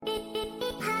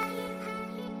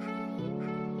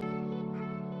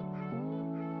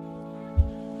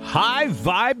High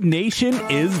Vibe Nation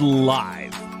is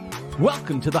live.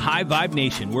 Welcome to the High Vibe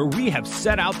Nation, where we have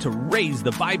set out to raise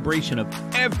the vibration of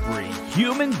every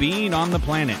human being on the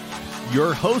planet.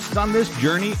 Your hosts on this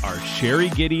journey are Sherry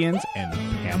Gideons and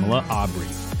Pamela Aubrey.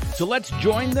 So let's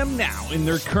join them now in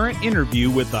their current interview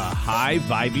with a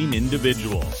high-vibing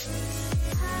individual.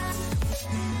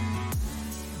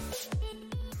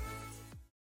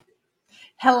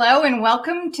 Hello and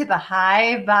welcome to the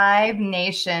High Vibe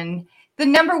Nation, the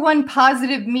 #1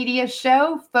 positive media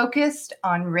show focused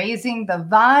on raising the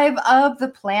vibe of the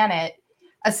planet.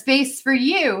 A space for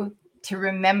you to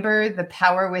remember the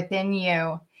power within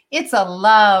you. It's a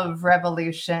love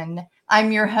revolution.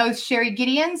 I'm your host, Sherry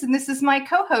Gideons, and this is my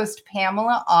co-host,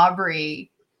 Pamela Aubrey.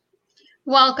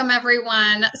 Welcome,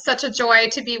 everyone. Such a joy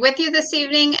to be with you this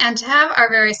evening and to have our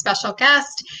very special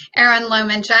guest, Erin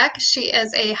Loman Jeck. She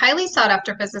is a highly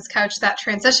sought-after business coach that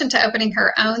transitioned to opening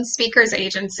her own speakers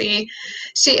agency.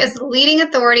 She is the leading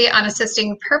authority on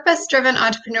assisting purpose-driven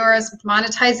entrepreneurs with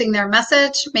monetizing their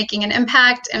message, making an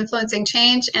impact, influencing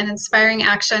change, and inspiring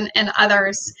action in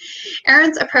others.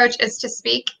 Erin's approach to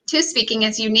speaking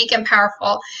is unique and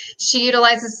powerful. She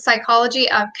utilizes the psychology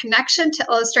of connection to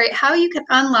illustrate how you can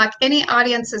unlock any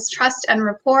audience's trust and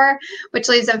rapport, which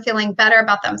leaves them feeling better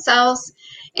about themselves,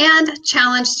 and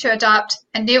challenged to adopt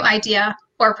a new idea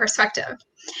or perspective.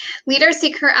 Leaders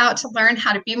seek her out to learn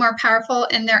how to be more powerful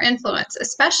in their influence,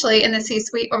 especially in the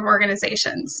C-suite of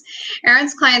organizations.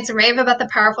 Erin's clients rave about the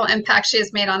powerful impact she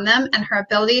has made on them and her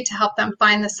ability to help them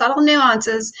find the subtle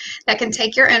nuances that can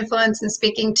take your influence in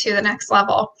speaking to the next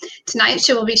level. Tonight,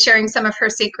 she will be sharing some of her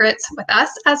secrets with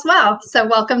us as well. So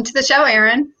welcome to the show,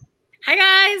 Erin. Hi,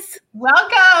 guys.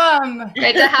 Welcome.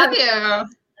 Great to have you.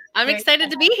 I'm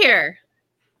excited to be here.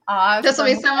 Awesome. This will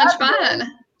be so much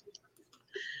fun.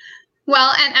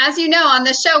 Well, and as you know, on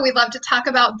this show, we love to talk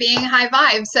about being high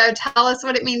vibe. So tell us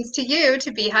what it means to you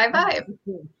to be high vibe.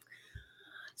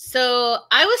 So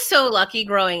I was so lucky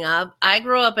growing up. I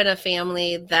grew up in a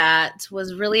family that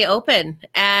was really open.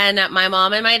 And my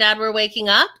mom and my dad were waking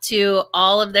up to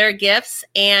all of their gifts.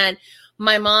 And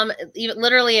my mom,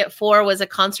 literally at 4, was a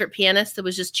concert pianist that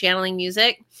was just channeling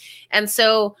music. And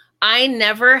so I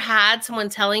never had someone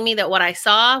telling me that what I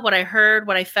saw, what I heard,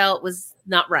 what I felt was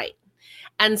not right.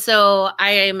 And so I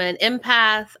am an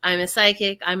empath, I'm a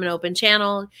psychic, I'm an open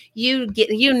channel. You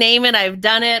name it, I've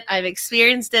done it, I've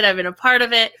experienced it, I've been a part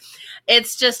of it.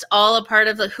 It's just all a part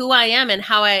of who I am and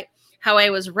how I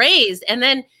was raised. And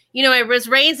then, I was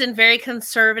raised in very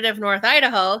conservative North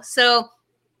Idaho. So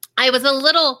I was a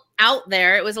little out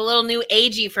there. It was a little new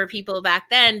agey for people back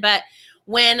then. But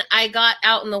when I got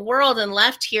out in the world and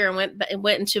left here and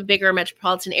went into bigger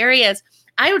metropolitan areas,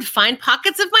 I would find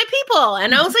pockets of my people.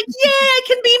 And I was like, yeah, I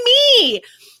can be me.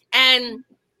 And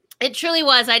it truly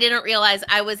was. I didn't realize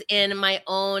I was in my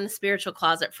own spiritual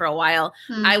closet for a while.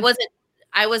 I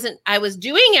was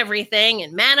doing everything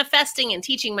and manifesting and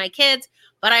teaching my kids,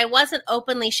 but I wasn't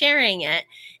openly sharing it.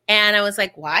 And I was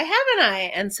like, why haven't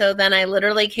I? And so then I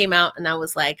literally came out and I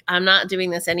was like, I'm not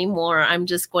doing this anymore. I'm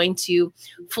just going to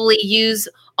fully use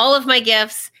all of my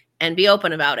gifts and be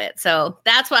open about it. So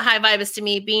that's what high vibe is to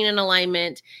me, being in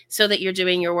alignment so that you're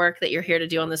doing your work that you're here to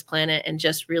do on this planet and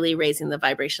just really raising the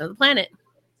vibration of the planet.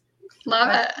 Love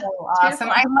it. That's so awesome.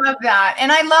 I love that.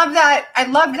 And I loved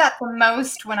that the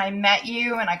most when I met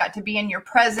you and I got to be in your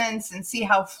presence and see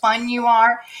how fun you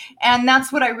are. And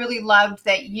that's what I really loved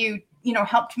that you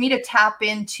helped me to tap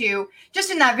into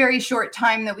just in that very short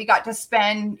time that we got to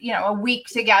spend, a week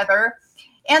together.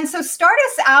 And so start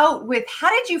us out with, how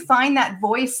did you find that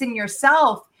voice in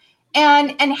yourself?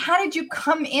 And how did you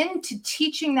come into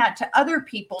teaching that to other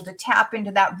people to tap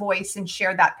into that voice and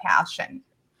share that passion?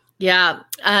 Yeah.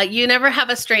 You never have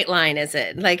a straight line, is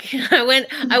it? Like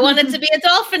I wanted to be a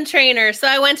dolphin trainer. So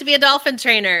I went to be a dolphin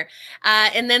trainer.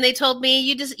 And then they told me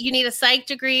you need a psych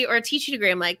degree or a teaching degree.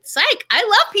 I'm like, psych, I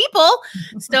love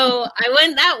people. So I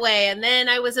went that way. And then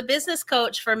I was a business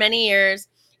coach for many years.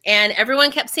 And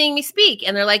everyone kept seeing me speak.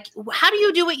 And they're like, how do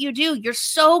you do what you do? You're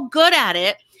so good at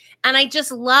it. And I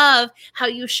just love how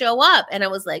you show up. And I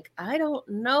was like, I don't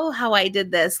know how I did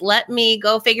this. Let me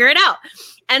go figure it out.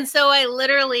 And so I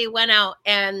literally went out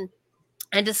and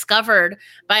discovered,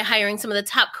 by hiring some of the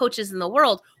top coaches in the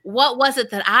world, what was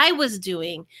it that I was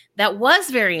doing that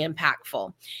was very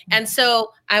impactful. And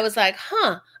so I was like,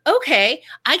 okay,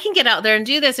 I can get out there and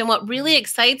do this. And what really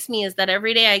excites me is that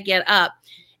every day I get up,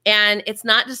 and it's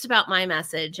not just about my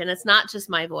message and it's not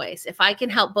just my voice. If I can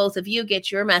help both of you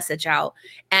get your message out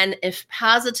and if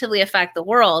positively affect the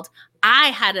world, I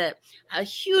had a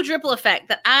huge ripple effect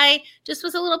that I just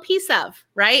was a little piece of,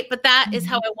 right? But that is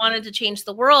how I wanted to change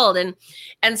the world.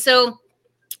 And so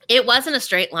it wasn't a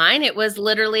straight line. It was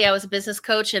literally, I was a business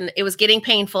coach and it was getting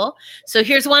painful. So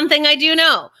here's one thing I do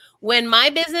know. When my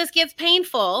business gets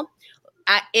painful,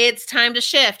 it's time to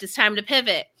shift. It's time to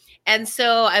pivot. And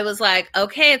so I was like,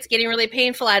 okay, it's getting really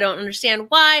painful. I don't understand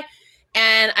why.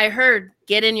 And I heard,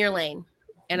 get in your lane.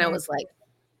 And I was like,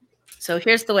 so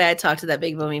here's the way I talk to that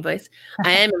big booming voice.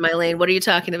 I am in my lane. What are you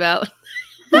talking about?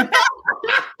 And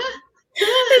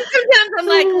sometimes I'm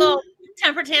like, little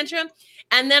temper tantrum.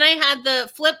 And then I had the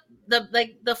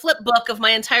flip book of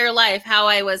my entire life, how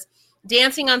I was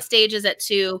dancing on stages at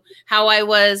 2, how I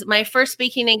was, my first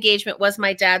speaking engagement was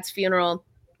my dad's funeral.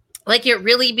 Like it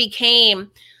really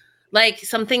became like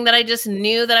something that I just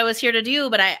knew that I was here to do,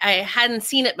 but I hadn't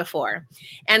seen it before.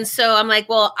 And so I'm like,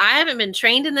 well, I haven't been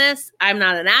trained in this. I'm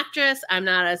not an actress. I'm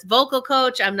not a vocal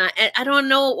coach. I don't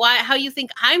know how you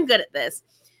think I'm good at this.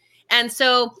 And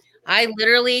so I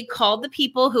literally called the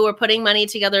people who were putting money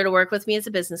together to work with me as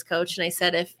a business coach. And I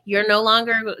said, if you're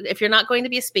not going to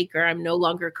be a speaker, I'm no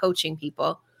longer coaching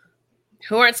people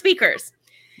who aren't speakers.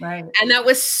 Right. And that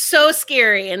was so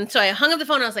scary. And so I hung up the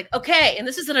phone. I was like, okay. And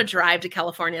this is on a drive to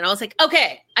California. And I was like,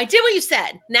 okay, I did what you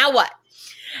said. Now what?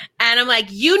 And I'm like,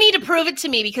 you need to prove it to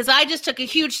me because I just took a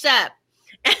huge step.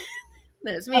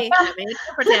 There's me. I made a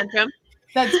temper tantrum.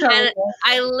 That's so and cool.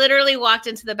 I literally walked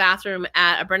into the bathroom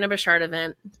at a Brenda Bouchard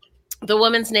event. The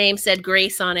woman's name said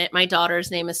Grace on it. My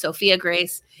daughter's name is Sophia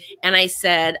Grace. And I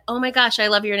said, oh my gosh, I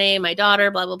love your name. My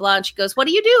daughter, blah, blah, blah. And she goes, what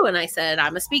do you do? And I said,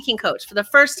 I'm a speaking coach. For the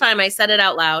first time, I said it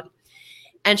out loud.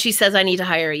 And she says, I need to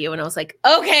hire you. And I was like,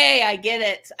 okay, I get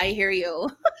it. I hear you.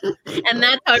 And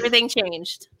that's how everything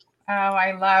changed. Oh,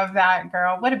 I love that,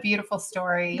 girl. What a beautiful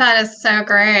story. That is so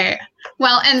great.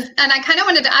 Well, and I kind of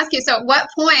wanted to ask you, so at what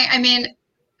point, I mean,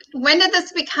 when did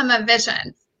this become a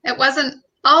vision? It wasn't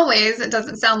always, it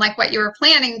doesn't sound like what you were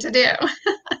planning to do.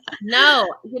 No,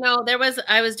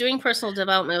 I was doing personal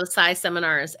development with PSI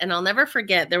seminars, and I'll never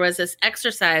forget, there was this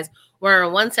exercise where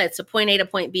on one side, it's a point A to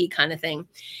point B kind of thing.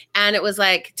 And it was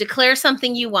like, declare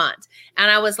something you want. And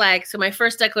I was like, so my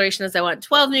first declaration is I want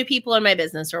 12 new people in my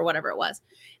business or whatever it was.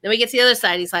 Then we get to the other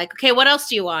side. He's like, okay, what else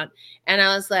do you want? And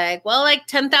I was like, well, like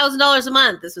 $10,000 a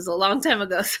month. This was a long time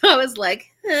ago. So I was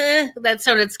like, that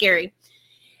sounded scary.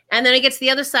 And then he gets to the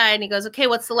other side and he goes, okay,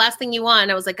 what's the last thing you want?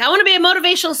 And I was like, I want to be a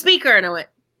motivational speaker. And I went,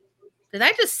 did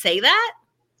I just say that?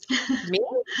 Me?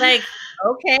 Like,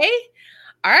 okay,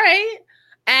 all right.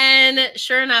 And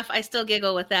sure enough, I still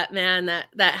giggle with that man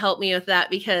that helped me with that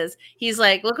because he's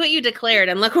like, look what you declared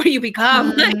and look where you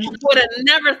become. I would have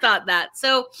never thought that.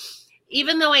 So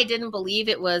even though I didn't believe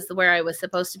it was where I was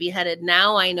supposed to be headed,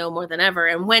 now I know more than ever.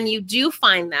 And when you do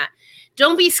find that,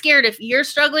 don't be scared. If you're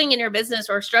struggling in your business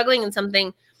or struggling in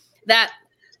something, that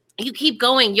you keep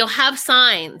going, you'll have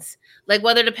signs like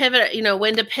whether to pivot,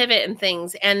 when to pivot and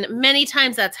things. And many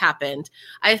times that's happened.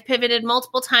 I've pivoted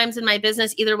multiple times in my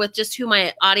business, either with just who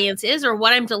my audience is or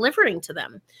what I'm delivering to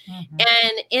them. Mm-hmm.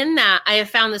 And in that, I have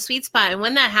found the sweet spot. And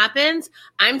when that happens,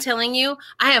 I'm telling you,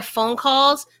 I have phone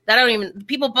calls that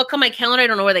people book on my calendar. I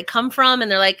don't know where they come from. And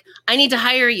they're like, I need to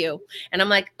hire you. And I'm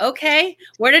like, okay,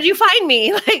 where did you find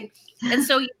me? And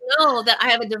so you know that I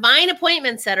have a divine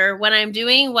appointment setter when I'm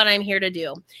doing what I'm here to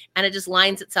do. And it just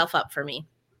lines itself up for me.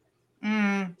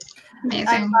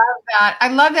 Amazing. I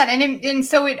love that. And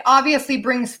so it obviously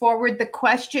brings forward the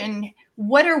question,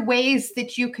 what are ways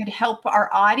that you could help our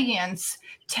audience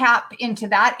tap into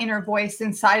that inner voice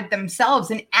inside themselves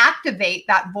and activate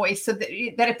that voice so that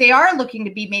if they are looking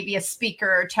to be maybe a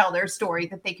speaker or tell their story,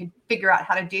 that they could figure out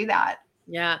how to do that?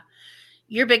 Yeah.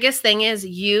 Your biggest thing is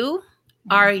you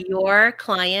are your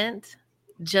client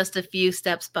just a few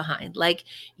steps behind. Like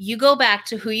you go back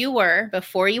to who you were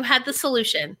before you had the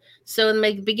solution. So in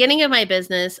the beginning of my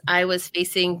business, I was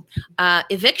facing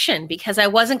eviction because I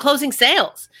wasn't closing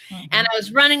sales. Mm-hmm. And I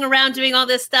was running around doing all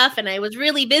this stuff and I was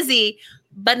really busy,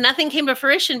 but nothing came to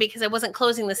fruition because I wasn't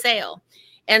closing the sale.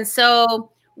 And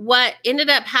so what ended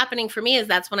up happening for me is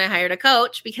that's when I hired a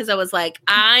coach because I was like,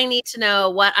 I need to know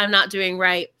what I'm not doing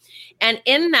right. And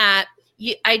in that,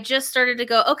 I just started to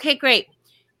go, okay, great.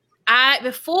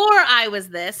 Before I was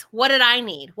this, what did I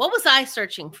need? What was I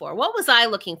searching for? What was I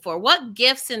looking for? What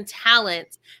gifts and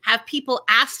talents have people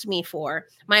asked me for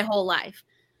my whole life?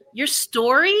 Your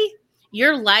story,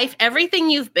 your life,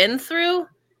 everything you've been through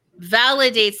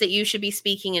validates that you should be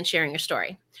speaking and sharing your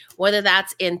story, whether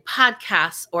that's in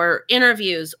podcasts or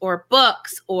interviews or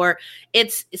books or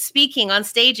it's speaking on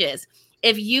stages.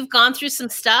 If you've gone through some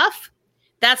stuff,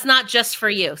 that's not just for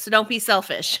you. So don't be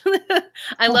selfish.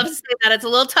 I love to say that. It's a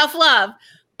little tough love,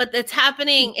 but it's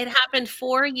happening. It happened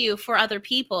for you, for other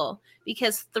people,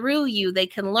 because through you, they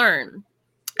can learn.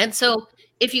 And so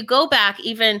if you go back,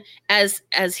 even as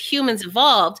humans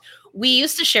evolved, we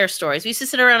used to share stories. We used to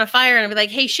sit around a fire and be like,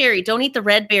 hey, Sherry, don't eat the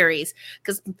red berries,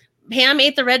 because Pam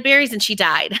ate the red berries and she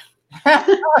died.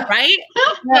 Right?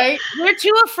 Right. We're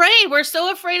too afraid. We're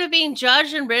so afraid of being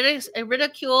judged and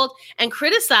ridiculed and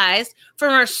criticized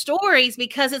from our stories,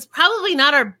 because it's probably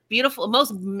not our beautiful,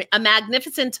 most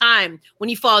magnificent time when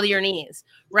you fall to your knees,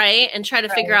 right? And try to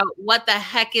figure out what the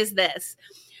heck is this.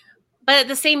 But at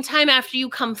the same time, after you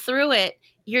come through it,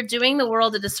 you're doing the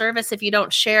world a disservice if you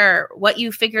don't share what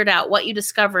you figured out, what you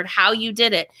discovered, how you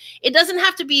did it. It doesn't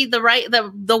have to be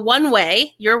the one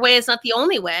way. Your way is not the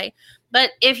only way.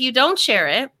 But if you don't share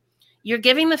it, you're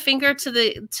giving the finger to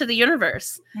the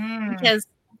universe, because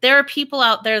there are people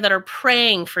out there that are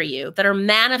praying for you, that are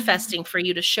manifesting for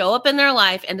you to show up in their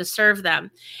life and to serve them.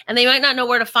 And they might not know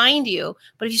where to find you,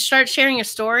 but if you start sharing your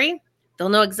story, they'll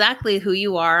know exactly who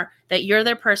you are, that you're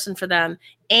their person for them,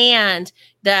 and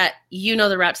that you know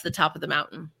the route to the top of the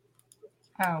mountain.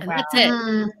 Oh, and wow. that's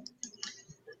it.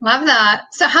 Love that.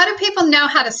 So how do people know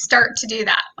how to start to do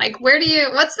that? Like,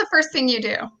 what's the first thing you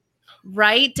do?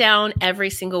 Write down every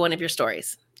single one of your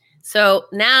stories. So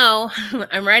now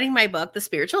I'm writing my book, The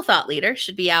Spiritual Thought Leader,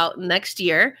 should be out next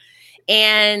year.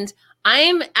 And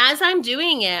as I'm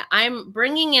doing it, I'm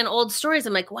bringing in old stories.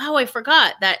 I'm like, wow, I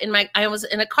forgot that I was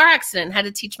in a car accident and had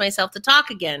to teach myself to talk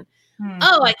again.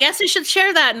 Oh, I guess I should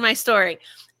share that in my story.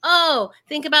 Oh,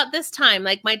 think about this time.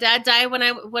 Like, my dad died when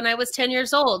I was 10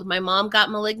 years old. My mom got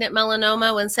malignant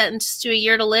melanoma when sentenced to a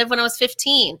year to live when I was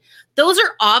 15. Those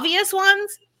are obvious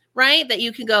ones, right? That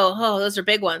you can go, oh, those are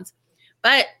big ones.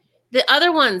 But the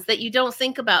other ones that you don't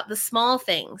think about, the small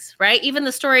things, right? Even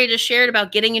the story I just shared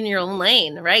about getting in your own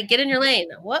lane, right? Get in your lane.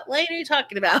 What lane are you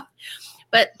talking about?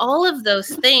 But all of those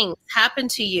things happen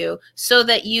to you so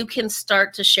that you can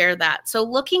start to share that. So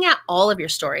looking at all of your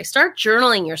stories, start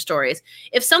journaling your stories.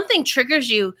 If something triggers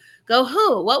you, go,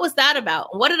 what was that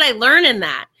about? What did I learn in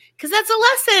that? Because that's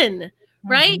a lesson,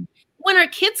 right? When our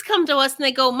kids come to us and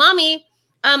they go, Mommy,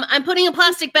 I'm putting a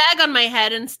plastic bag on my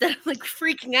head, instead of like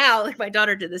freaking out. Like, my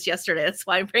daughter did this yesterday. That's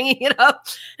why I'm bringing it up.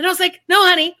 And I was like, no,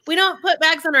 honey, we don't put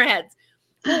bags on our heads.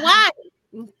 Well, why?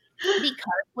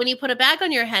 Because when you put a bag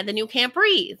on your head, then you can't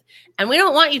breathe. And we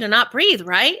don't want you to not breathe,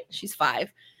 right? She's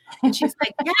 5. And she's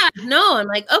like, yeah, no. I'm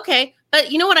like, okay.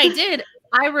 But you know what I did?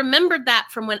 I remembered that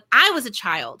from when I was a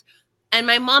child. And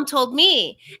my mom told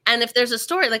me. And if there's a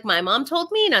story, like, my mom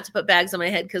told me not to put bags on my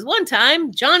head because one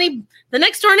time Johnny, the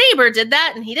next door neighbor, did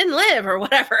that and he didn't live or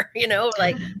whatever,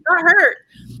 like, got hurt.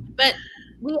 But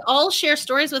we all share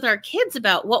stories with our kids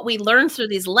about what we learned through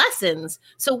these lessons.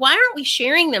 So why aren't we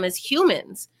sharing them as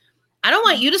humans? I don't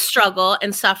want you to struggle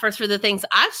and suffer through the things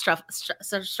I've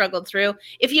struggled through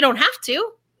if you don't have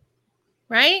to,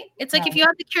 right? It's like, if you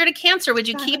have the cure to cancer, would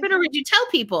you keep it or would you tell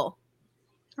people?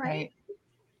 Right.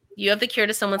 You have the cure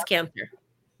to someone's cancer.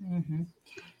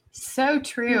 So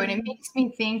true. And it makes me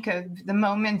think of the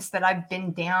moments that I've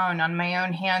been down on my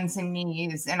own hands and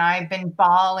knees, and I've been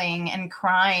bawling and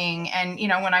crying. And,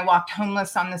 when I walked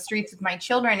homeless on the streets with my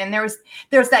children, and there's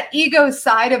that ego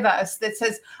side of us that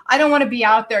says, I don't want to be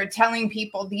out there telling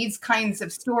people these kinds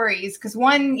of stories. Because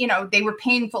one, they were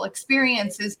painful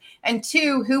experiences. And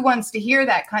two, who wants to hear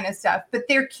that kind of stuff? But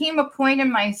there came a point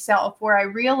in myself where I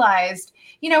realized,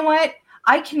 you know what?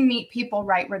 I can meet people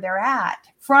right where they're at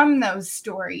from those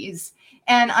stories,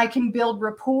 and I can build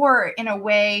rapport in a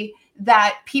way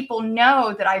that people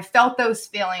know that I've felt those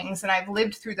feelings and I've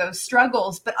lived through those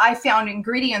struggles, but I found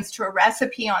ingredients to a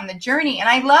recipe on the journey. And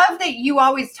I love that you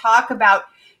always talk about,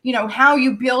 how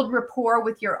you build rapport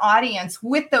with your audience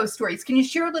with those stories. Can you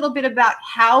share a little bit about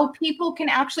how people can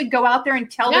actually go out there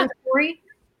and tell their story?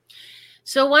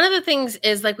 So one of the things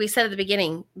is, like we said at the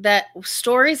beginning, that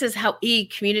stories is how we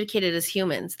communicated as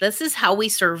humans. This is how we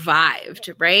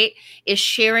survived, right? Is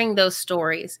sharing those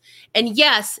stories. And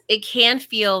yes, it can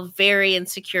feel very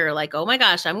insecure. Like, oh my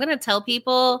gosh, I'm going to tell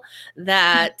people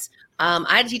that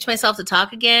I had to teach myself to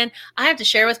talk again. I have to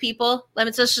share with people.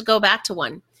 Let's just go back to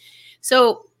one.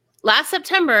 So last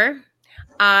September,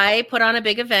 I put on a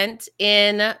big event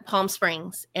in Palm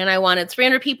Springs, and I wanted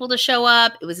 300 people to show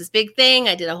up. It was this big thing.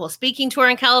 I did a whole speaking tour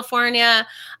in California.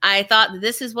 I thought that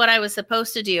this is what I was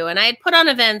supposed to do. And I had put on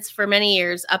events for many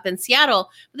years up in Seattle,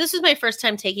 but this was my first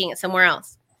time taking it somewhere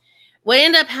else. What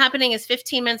ended up happening is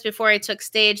 15 minutes before I took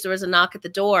stage, there was a knock at the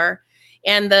door,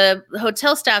 and the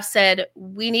hotel staff said,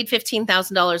 we need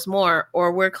 $15,000 more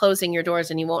or we're closing your doors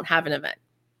and you won't have an event.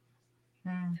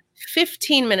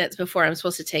 15 minutes before I'm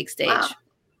supposed to take stage. Wow.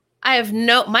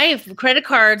 my credit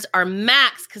cards are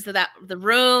maxed because of the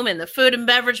room and the food and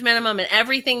beverage minimum and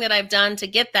everything that I've done to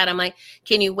get that. I'm like,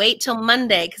 can you wait till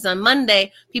Monday? Because on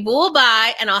Monday, people will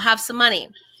buy and I'll have some money.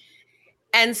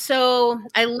 And so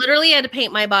I literally had to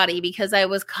paint my body because I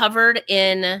was covered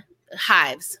in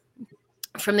hives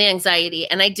from the anxiety.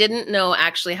 And I didn't know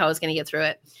actually how I was going to get through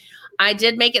it. I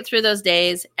did make it through those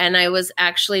days. And I was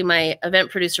actually, my event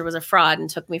producer was a fraud and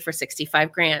took me for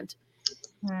 $65,000.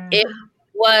 It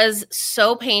was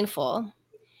so painful.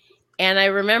 And I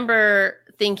remember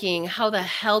thinking, how the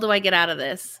hell do I get out of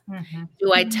this?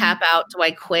 Do I tap out? Do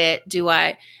I quit?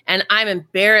 And I'm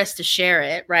embarrassed to share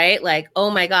it, right? Like,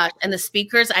 oh my gosh. And the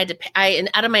speakers, I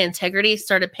out of my integrity,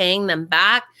 started paying them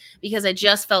back because I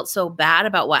just felt so bad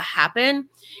about what happened.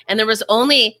 And there was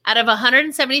only, out of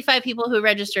 175 people who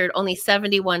registered, only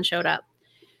 71 showed up.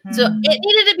 So it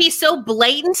needed to be so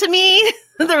blatant to me.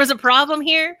 There was a problem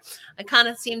here. I kind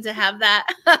of seem to have that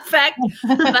effect.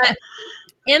 But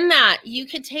in that, you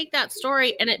could take that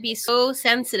story and it be so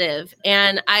sensitive.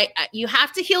 And you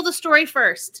have to heal the story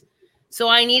first. So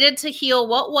I needed to heal.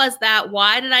 What was that?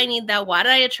 Why did I need that? Why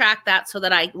did I attract that?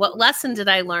 What lesson did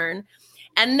I learn?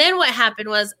 And then what happened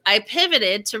was I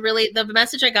pivoted to really, the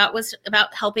message I got was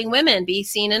about helping women be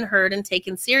seen and heard and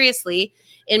taken seriously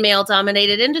in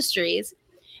male-dominated industries.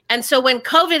 And so when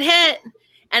COVID hit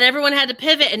and everyone had to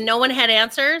pivot and no one had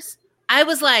answers, I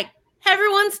was like,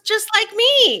 everyone's just like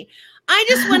me. I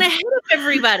just went ahead of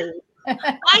everybody.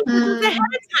 I did it ahead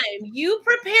of time. You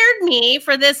prepared me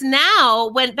for this now,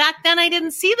 when back then I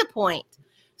didn't see the point.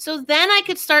 So then I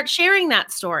could start sharing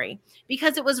that story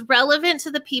because it was relevant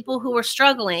to the people who were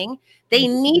struggling. They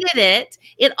needed it.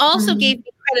 It also gave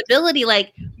me credibility,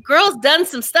 like, girl's done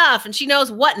some stuff and she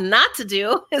knows what not to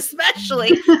do,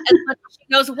 especially as much as she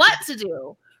knows what to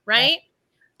do, right?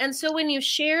 And so when you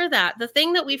share that, the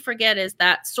thing that we forget is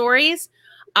that stories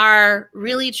are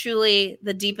really, truly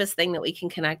the deepest thing that we can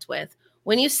connect with.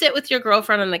 When you sit with your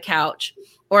girlfriend on the couch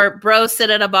or bros sit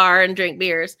at a bar and drink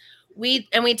beers, we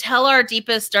tell our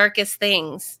deepest, darkest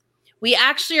things, we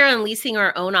actually are unleashing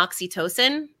our own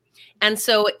oxytocin. And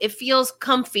so it feels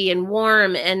comfy and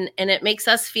warm and it makes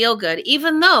us feel good.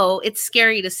 Even though it's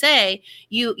scary to say,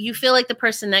 you feel like the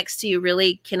person next to you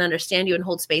really can understand you and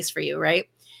hold space for you, right?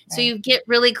 So you get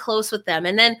really close with them.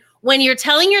 And then when you're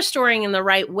telling your story in the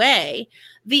right way,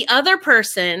 the other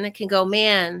person can go,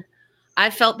 man, I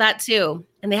felt that too.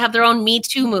 And they have their own Me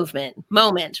Too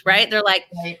moment, right? They're like,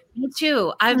 me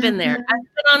too. I've been there. I've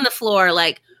been on the floor.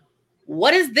 Like,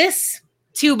 what is this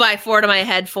 2x4 to my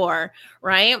head for?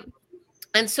 Right.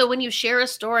 And so when you share a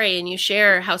story and you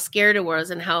share how scared it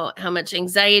was and how much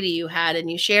anxiety you had, and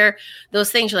you share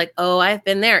those things, you're like, oh, I've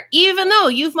been there. Even though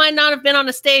you might not have been on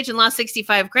a stage and lost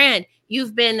 $65,000,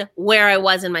 you've been where I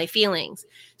was in my feelings.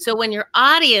 So when your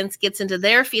audience gets into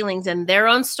their feelings and their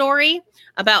own story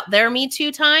about their Me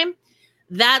Too time,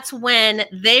 that's when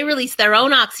they release their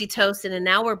own oxytocin and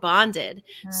now we're bonded.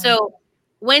 So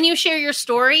when you share your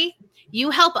story, you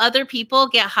help other people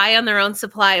get high on their own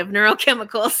supply of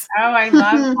neurochemicals. Oh, I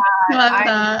love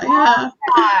that.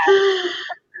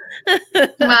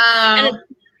 Wow. And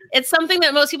it's something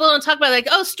that most people don't talk about. Like,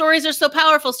 oh, stories are so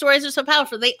powerful. Stories are so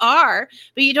powerful. They are,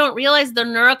 but you don't realize the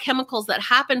neurochemicals that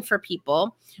happen for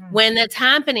people when that's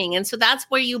happening. And so that's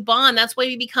where you bond. That's where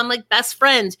you become like best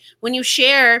friends. When you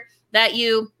share that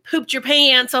you pooped your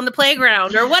pants on the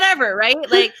playground or whatever, right?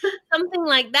 Like something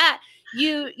like that.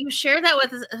 You share that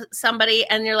with somebody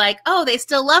and you're like, oh, they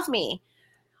still love me.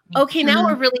 Okay, now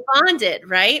we're really bonded,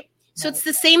 right? So it's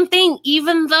the same thing,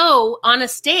 even though on a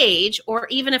stage, or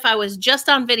even if I was just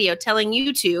on video telling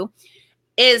you to,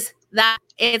 is that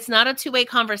it's not a two-way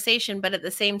conversation, but at the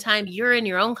same time, you're in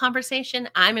your own conversation,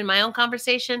 I'm in my own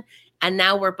conversation, and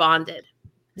now we're bonded.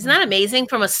 Isn't that amazing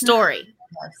from a story?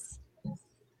 Yes.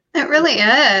 It really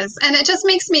is. And it just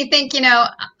makes me think,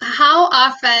 how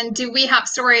often do we have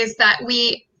stories that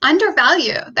we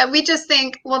undervalue, that we just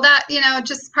think, well, that,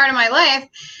 just part of my life,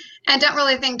 and don't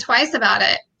really think twice about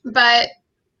it. But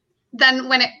then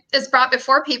when it is brought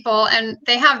before people and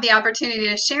they have the opportunity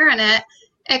to share in it,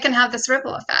 it can have this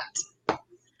ripple effect.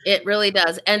 It really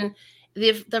does. And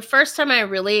the first time I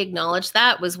really acknowledged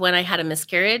that was when I had a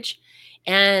miscarriage.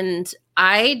 And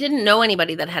I didn't know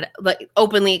anybody that had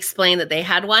openly explained that they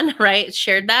had one, right?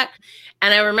 Shared that.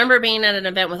 And I remember being at an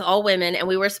event with all women and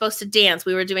we were supposed to dance.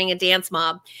 We were doing a dance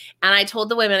mob. And I told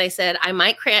the women, I said, I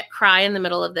might cry in the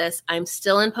middle of this. I'm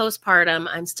still in postpartum.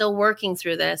 I'm still working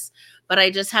through this, but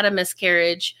I just had a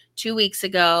miscarriage 2 weeks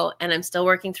ago and I'm still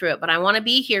working through it. But I want to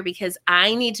be here because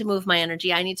I need to move my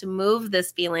energy. I need to move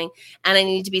this feeling and I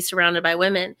need to be surrounded by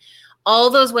women. all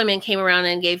those women came around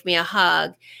and gave me a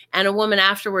hug. And a woman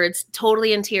afterwards,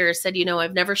 totally in tears, said, you know,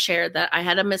 I've never shared that I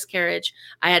had a miscarriage.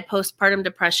 I had postpartum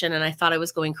depression and I thought I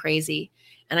was going crazy.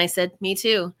 And I said, me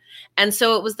too. And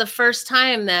so it was the first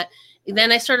time that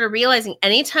then I started realizing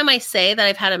anytime I say that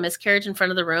I've had a miscarriage in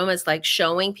front of the room, it's like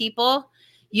showing people,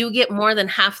 you get more than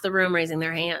half the room raising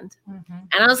their hand. Mm-hmm.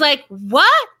 And I was like,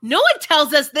 what? No one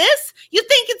tells us this. You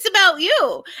think it's about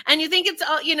you. And you think it's,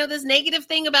 you know, this negative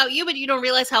thing about you, but you don't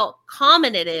realize how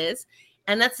common it is.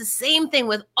 And that's the same thing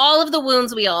with all of the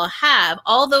wounds we all have,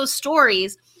 all those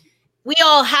stories, we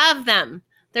all have them.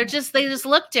 They just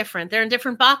look different. They're in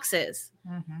different boxes.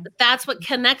 Mm-hmm. But that's what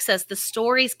connects us. The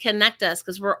stories connect us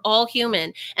because we're all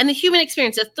human. And the human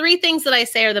experience, the three things that I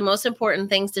say are the most important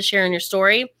things to share in your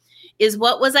story is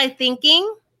what was I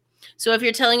thinking? So if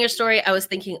you're telling your story, I was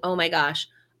thinking, oh my gosh,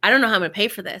 I don't know how I'm going to pay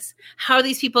for this. How are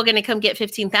these people going to come get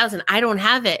 $15,000? I don't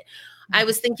have it. I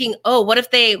was thinking, oh, what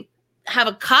if they have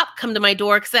a cop come to my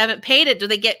door because I haven't paid it?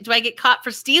 Do I get caught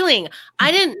for stealing?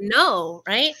 I didn't know,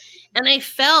 right? And I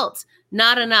felt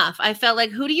not enough. I felt like,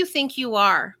 who do you think you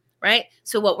are? Right?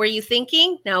 So what were you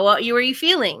thinking? Now, what were you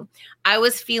feeling? I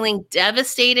was feeling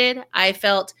devastated. I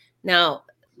felt now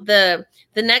the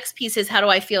next piece is how do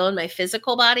I feel in my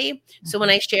physical body? So when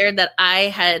I shared that I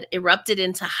had erupted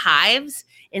into hives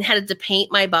and had to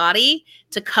paint my body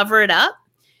to cover it up,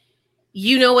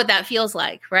 you know what that feels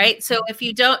like, right? So if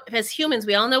you don't, as humans,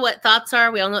 we all know what thoughts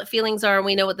are, we all know what feelings are, and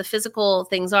we know what the physical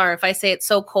things are. If I say it's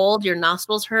so cold, your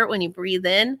nostrils hurt when you breathe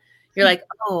in, you're like,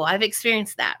 oh, I've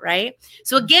experienced that, right?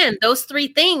 So again, those three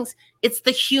things, it's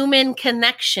the human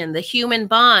connection, the human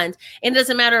bond. It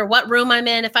doesn't matter what room I'm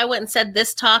in. If I went and said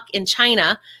this talk in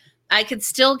China, I could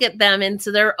still get them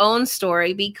into their own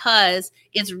story because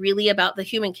it's really about the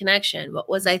human connection. What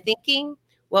was I thinking?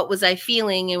 What was I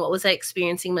feeling? And what was I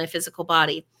experiencing in my physical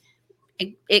body?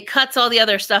 It cuts all the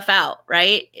other stuff out,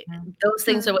 right? Mm-hmm. Those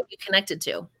things are what you connected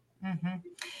to. Mm-hmm.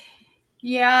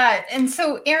 Yeah. And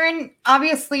so, Erin,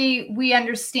 obviously we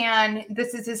understand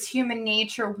this is his human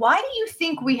nature. Why do you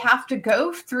think we have to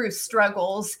go through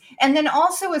struggles? And then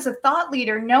also as a thought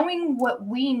leader, knowing what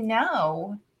we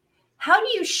know, how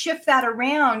do you shift that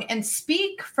around and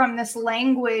speak from this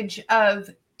language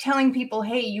of telling people,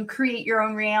 hey, you create your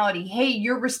own reality. Hey,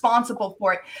 you're responsible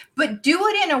for it. But do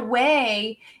it in a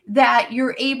way that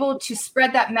you're able to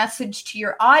spread that message to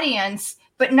your audience,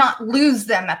 but not lose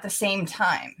them at the same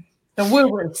time. The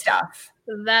woo-woo stuff.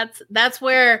 That's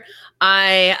where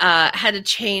I had to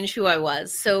change who I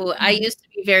was. So I used to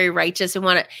be very righteous and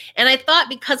and I thought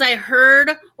because I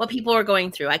heard what people were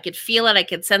going through, I could feel it, I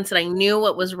could sense it, I knew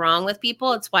what was wrong with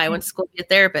people. It's why I went to school to be a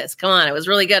therapist. Come on, I was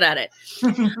really good at it.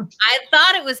 I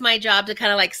thought it was my job to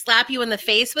kind of like slap you in the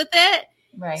face with it.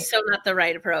 Right. So not the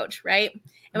right approach, right?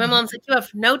 And my mom's like, you have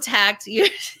no tact.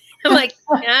 I'm like,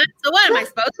 yeah, so what am I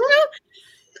supposed to?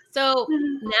 So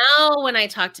now when I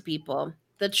talk to people,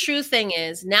 the true thing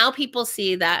is now people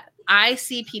see that I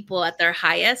see people at their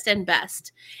highest and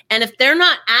best. And if they're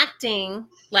not acting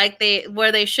like where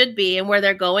they should be and where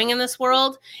they're going in this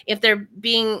world, if they're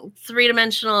being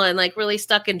three-dimensional and like really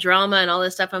stuck in drama and all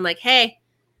this stuff, I'm like, hey,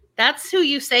 that's who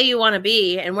you say you want to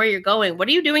be and where you're going. What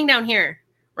are you doing down here?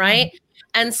 Right.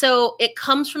 Mm-hmm. And so it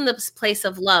comes from this place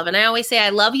of love. And I always say, I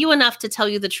love you enough to tell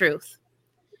you the truth.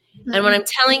 Mm-hmm. And what I'm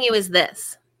telling you is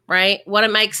this. Right? What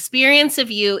my experience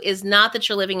of you is not that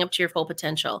you're living up to your full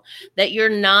potential, that you're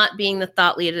not being the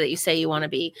thought leader that you say you want to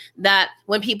be, that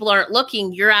when people aren't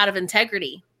looking, you're out of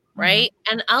integrity. Right.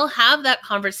 Mm-hmm. And I'll have that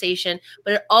conversation,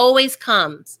 but it always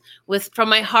comes from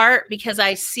my heart because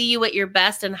I see you at your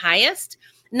best and highest,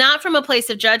 not from a place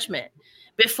of judgment.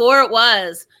 Before it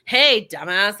was, hey,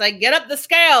 dumbass, like get up the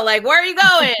scale. Like, where are you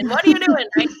going? What are you doing?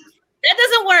 Right? That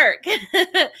doesn't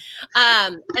work.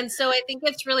 And so I think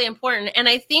it's really important. And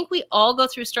I think we all go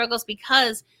through struggles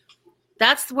because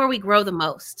that's where we grow the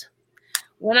most.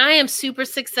 When I am super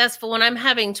successful, when I'm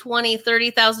having $20,000,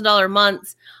 $30,000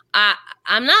 months,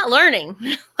 I'm not learning.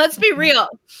 Let's be real.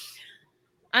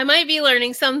 I might be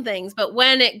learning some things, but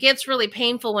when it gets really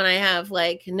painful, when I have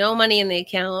like no money in the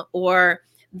account or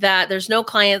that there's no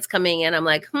clients coming in, I'm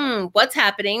like, what's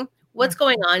happening? What's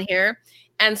going on here?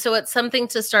 And so it's something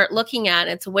to start looking at.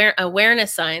 It's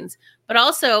awareness signs. But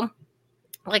also,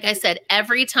 like I said,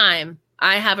 every time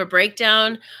I have a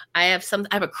breakdown, I have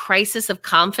a crisis of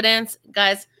confidence.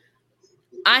 Guys,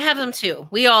 I have them too.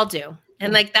 We all do.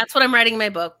 And like, that's what I'm writing in my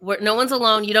book. No one's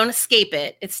alone. You don't escape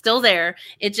it. It's still there.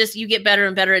 It just, you get better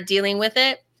and better at dealing with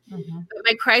it. Mm-hmm. But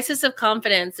my crisis of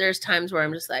confidence, there's times where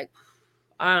I'm just like,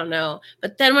 I don't know.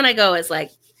 But then when I go, it's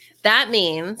like, that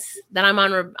means that I'm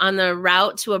on the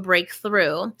route to a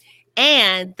breakthrough.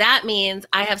 And that means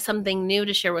I have something new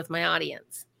to share with my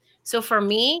audience. So for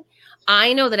me,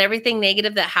 I know that everything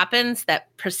negative that happens,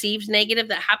 that perceived negative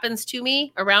that happens to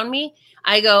me, around me,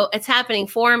 I go, it's happening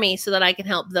for me so that I can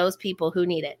help those people who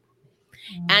need it.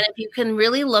 And if you can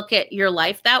really look at your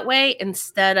life that way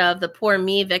instead of the poor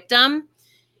me victim,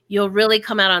 you'll really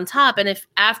come out on top. And if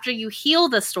after you heal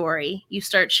the story, you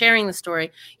start sharing the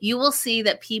story, you will see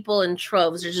that people in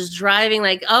troves are just driving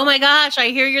like, oh my gosh, I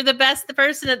hear you're the best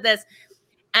person at this.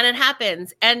 And it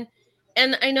happens. And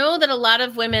I know that a lot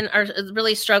of women are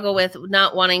really struggle with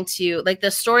not wanting to, like the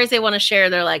stories they want to share.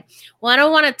 They're like, well, I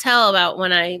don't want to tell about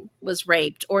when I was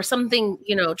raped or something,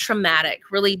 traumatic,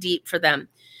 really deep for them.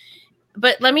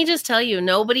 But let me just tell you,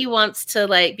 nobody wants to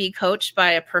like be coached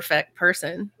by a perfect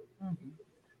person. Mm-hmm.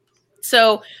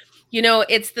 So,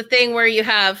 it's the thing where you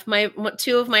have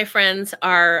two of my friends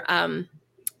are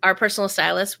personal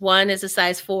stylists. One is a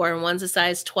size 4 and one's a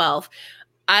size 12.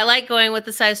 I like going with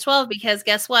the size 12 because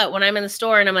guess what? When I'm in the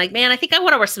store and I'm like, man, I think I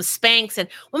want to wear some Spanx, and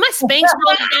when my Spanx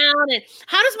roll down, and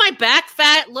how does my back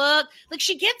fat look? Like,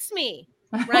 she gets me,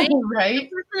 right? Right. The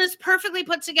person is perfectly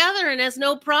put together and has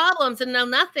no problems and no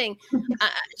nothing.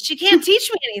 She can't teach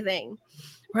me anything,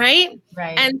 right?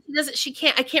 Right. And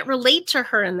I can't relate to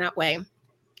her in that way.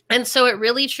 And so it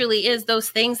really, truly is those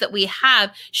things that we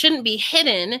have shouldn't be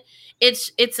hidden.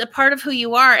 It's a part of who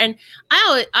you are. And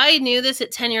I knew this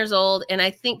at 10 years old, and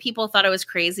I think people thought I was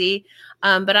crazy.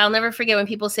 But I'll never forget when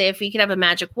people say, if we could have a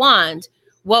magic wand,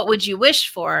 what would you wish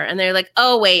for? And they're like,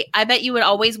 oh, wait, I bet you would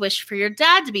always wish for your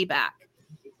dad to be back.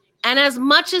 And as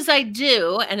much as I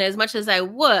do, and as much as I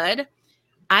would,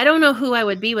 I don't know who I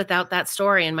would be without that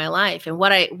story in my life and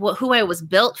who I was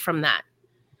built from that.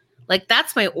 Like,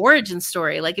 that's my origin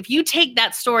story. Like, if you take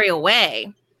that story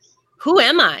away, who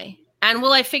am I? And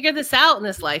will I figure this out in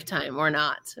this lifetime or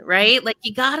not? Right? Like,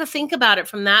 you got to think about it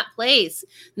from that place,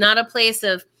 not a place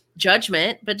of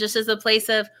judgment, but just as a place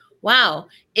of, wow,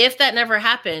 if that never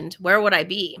happened, where would I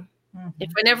be? Mm-hmm.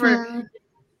 If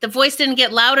the voice didn't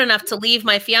get loud enough to leave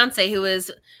my fiance who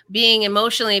is being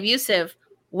emotionally abusive,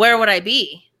 where would I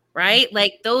be? Right?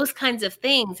 Like, those kinds of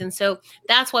things. And so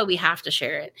that's why we have to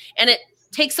share it. And it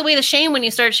takes away the shame when you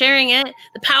start sharing it.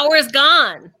 The power is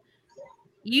gone.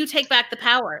 You take back the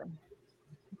power.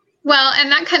 Well,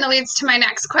 and that kind of leads to my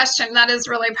next question. That is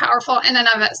really powerful in and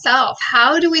of itself.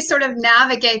 How do we sort of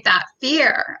navigate that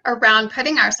fear around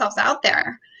putting ourselves out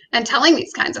there and telling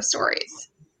these kinds of stories?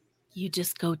 You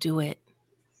just go do it.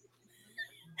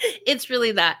 It's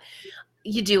really that.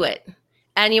 You do it.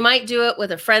 And you might do it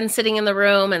with a friend sitting in the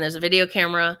room and there's a video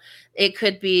camera. It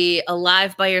could be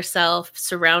alive by yourself,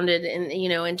 surrounded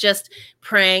and just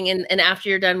praying. And after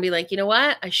you're done, be like, you know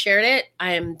what? I shared it.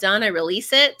 I am done. I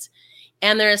release it.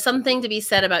 And there is something to be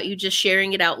said about you just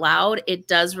sharing it out loud. It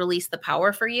does release the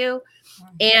power for you.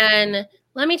 And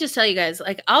let me just tell you guys,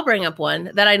 like, I'll bring up one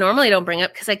that I normally don't bring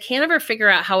up because I can't ever figure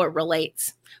out how it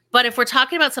relates. But if we're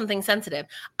talking about something sensitive,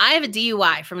 I have a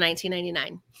DUI from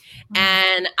 1999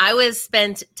 and I was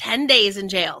spent 10 days in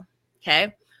jail.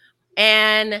 Okay.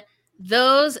 And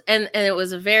it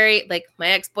was a very, like, my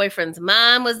ex-boyfriend's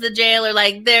mom was the jailer.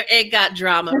 Like, it got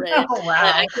drama. Right? Oh,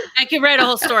 wow. I could write a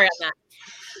whole story on that.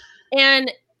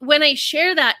 And when I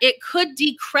share that, it could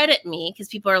decredit me because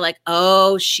people are like,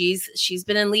 oh, she's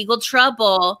been in legal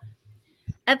trouble.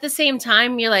 At the same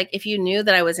time, you're like, if you knew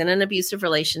that I was in an abusive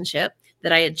relationship,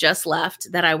 that I had just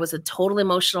left, that I was a total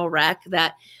emotional wreck,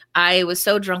 that I was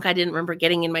so drunk I didn't remember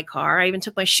getting in my car. I even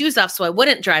took my shoes off so I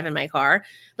wouldn't drive in my car.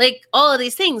 Like, all of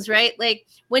these things, right? Like,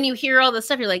 when you hear all this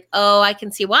stuff, you're like, oh, I can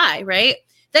see why, right?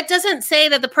 That doesn't say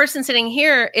that the person sitting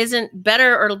here isn't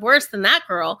better or worse than that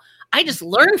girl. I just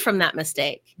learned from that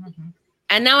mistake. Mm-hmm.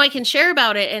 And now I can share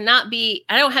about it and I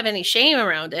don't have any shame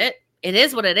around it. It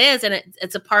is what it is. And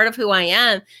it's a part of who I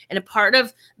am and a part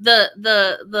of the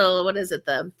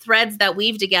threads that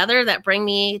weave together that bring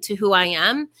me to who I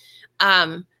am.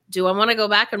 Do I want to go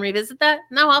back and revisit that?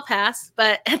 No, I'll pass.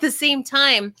 But at the same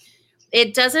time,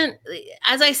 it doesn't,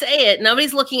 as I say it,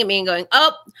 nobody's looking at me and going,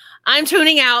 oh, I'm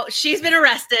tuning out. She's been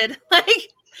arrested.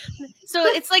 So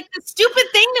it's like the stupid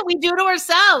thing that we do to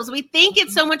ourselves. We think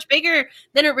it's so much bigger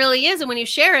than it really is. And when you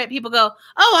share it, people go,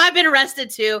 oh, I've been arrested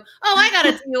too. Oh, I got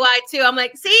a DUI too. I'm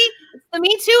like, see, it's the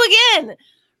Me Too again.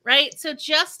 Right. So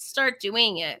just start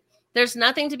doing it. There's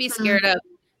nothing to be scared of.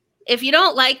 If you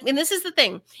don't like, and this is the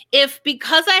thing, if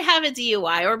because I have a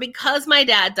DUI or because my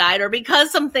dad died or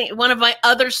because one of my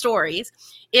other stories,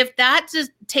 if that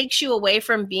just takes you away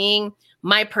from being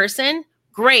my person,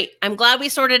 great. I'm glad we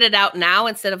sorted it out now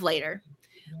instead of later.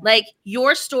 Like,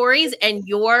 your stories and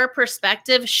your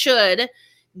perspective should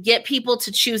get people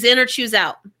to choose in or choose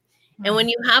out. And when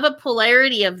you have a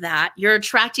polarity of that, you're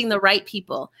attracting the right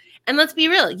people. And let's be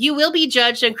real, you will be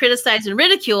judged and criticized and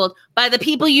ridiculed by the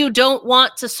people you don't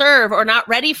want to serve or not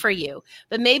ready for you.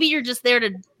 But maybe you're just there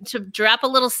to drop a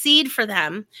little seed for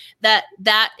them that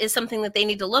is something that they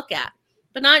need to look at.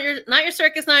 But not your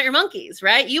circus, not your monkeys,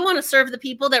 right? You want to serve the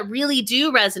people that really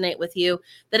do resonate with you,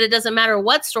 that it doesn't matter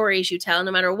what stories you tell,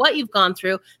 no matter what you've gone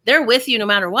through, they're with you no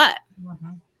matter what.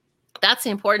 Mm-hmm. That's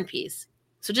the important piece.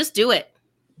 So just do it.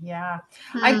 Yeah.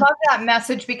 I love that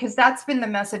message, because that's been the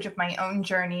message of my own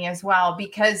journey as well,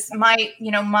 because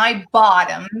my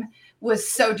bottom was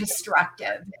so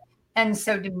destructive and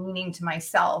so demeaning to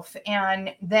myself.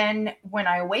 And then when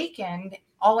I awakened,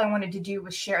 all I wanted to do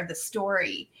was share the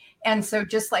story. And so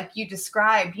just like you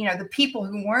described, the people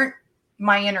who weren't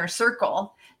my inner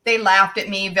circle, they laughed at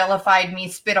me, vilified me,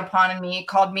 spit upon me,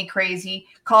 called me crazy,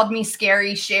 called me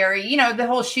scary, Sherry, the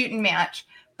whole shooting match.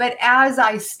 But as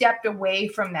I stepped away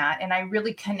from that and I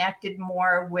really connected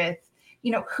more with,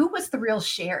 who was the real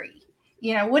Sherry?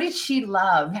 What did she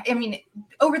love? I mean,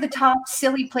 over the top,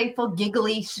 silly, playful,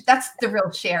 giggly, that's the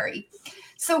real Sherry.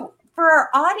 So for our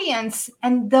audience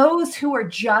and those who are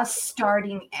just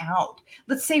starting out,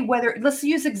 let's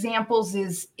use examples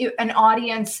as an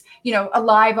audience, a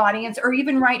live audience, or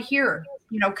even right here,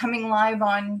 coming live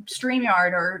on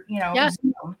StreamYard or,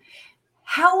 Zoom.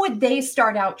 How would they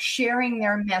start out sharing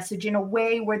their message in a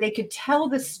way where they could tell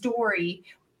the story,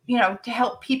 to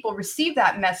help people receive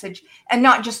that message and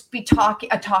not just be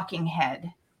a talking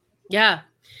head? Yeah.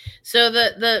 So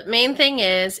the main thing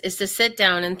is to sit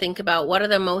down and think about what are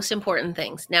the most important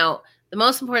things. Now, the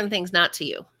most important things not to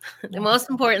you, the most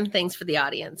important things for the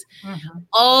audience. Mm-hmm.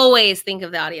 Always think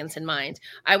of the audience in mind.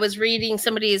 I was reading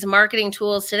somebody's marketing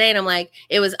tools today, and I'm like,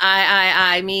 it was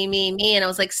I, me. And I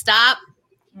was like, stop.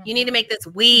 You need to make this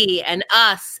we and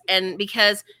us, and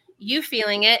because you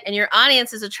feeling it and your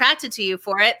audience is attracted to you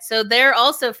for it, so they're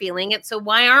also feeling it. So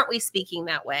why aren't we speaking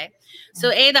that way? So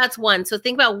that's one. So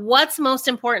think about what's most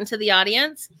important to the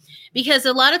audience, because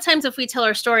a lot of times if we tell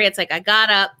our story, it's like, I got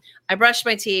up, I brushed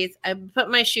my teeth, I put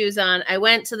my shoes on, I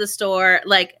went to the store,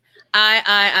 like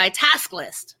I task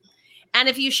list. And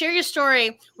if you share your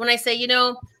story, when I say,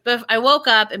 I woke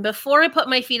up and before I put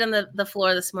my feet on the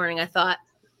floor this morning, I thought,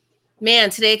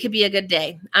 man, today could be a good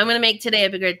day. I'm going to make today a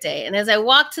good day. And as I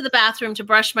walked to the bathroom to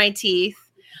brush my teeth,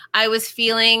 I was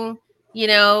feeling,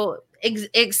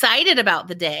 excited about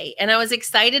the day. And I was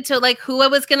excited to who I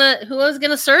was going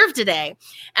to serve today.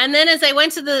 And then as I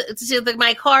went to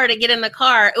my car to get in the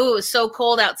car, it was so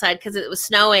cold outside because it was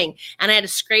snowing and I had to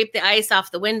scrape the ice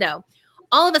off the window.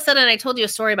 All of a sudden, I told you a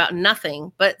story about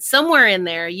nothing, but somewhere in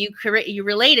there you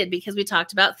related, because we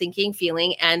talked about thinking,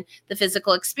 feeling, and the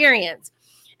physical experience.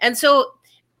 And so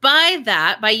by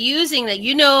using that,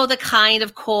 the kind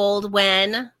of cold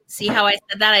when, see how I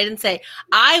said that? I didn't say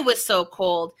I was so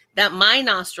cold that my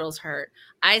nostrils hurt.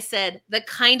 I said the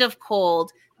kind of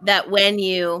cold that when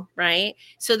you, right?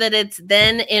 So that it's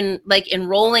then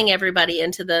enrolling everybody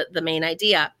into the main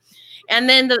idea. And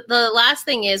then the last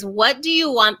thing is, what do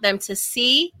you want them to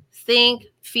see, think,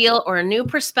 feel, or a new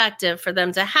perspective for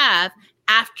them to have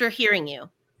after hearing you?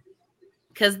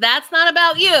 Because that's not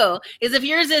about you. Is if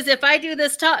yours is, if I do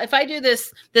this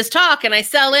talk and I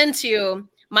sell into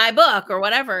my book or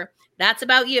whatever, that's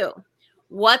about you.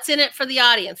 What's in it for the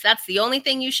audience? That's the only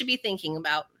thing you should be thinking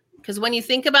about. Because when you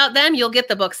think about them, you'll get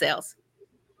the book sales.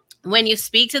 When you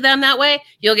speak to them that way,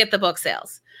 you'll get the book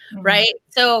sales, right?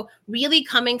 So really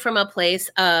coming from a place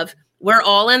of we're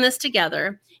all in this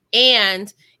together.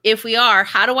 And if we are,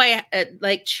 how do I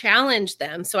challenge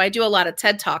them? So I do a lot of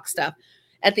TED Talk stuff.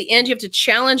 At the end, you have to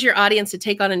challenge your audience to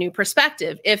take on a new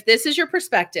perspective. If this is your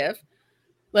perspective,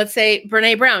 let's say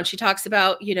Brene Brown, she talks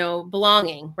about,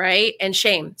 belonging, right? And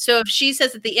shame. So if she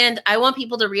says at the end, I want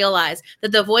people to realize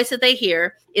that the voice that they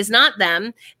hear is not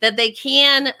them, that they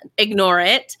can ignore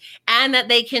it, and that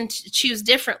they can choose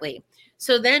differently.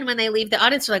 So then when they leave the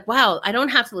audience, they're like, wow, I don't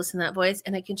have to listen to that voice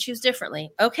and I can choose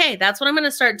differently. Okay, that's what I'm going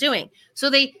to start doing. So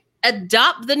they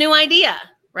adopt the new idea,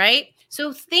 right?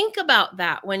 So think about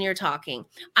that when you're talking.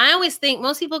 I always think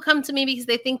most people come to me because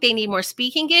they think they need more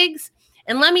speaking gigs.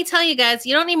 And let me tell you guys,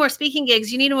 you don't need more speaking gigs.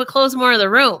 You need to close more of the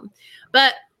room.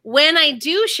 But when I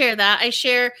do share that, I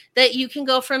share that you can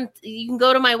go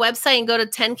to my website and go to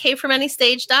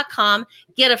 10kfromanystage.com,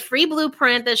 get a free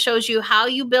blueprint that shows you how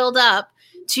you build up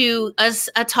to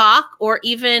a talk or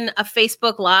even a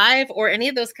Facebook Live or any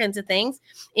of those kinds of things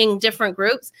in different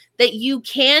groups, that you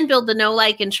can build the know,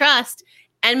 like, and trust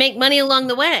and make money along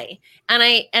the way.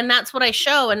 And that's what I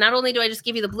show. And not only do I just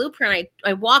give you the blueprint,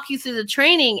 I walk you through the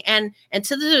training and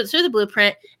through the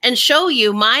blueprint and show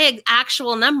you my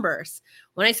actual numbers.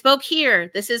 When I spoke here,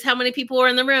 this is how many people were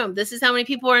in the room. This is how many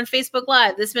people were on Facebook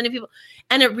Live. This many people.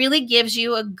 And it really gives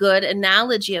you a good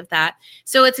analogy of that.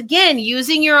 So it's, again,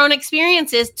 using your own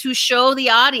experiences to show the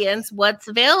audience what's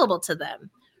available to them,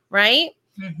 right?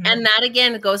 Mm-hmm. And that,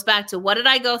 again, goes back to, what did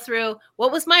I go through?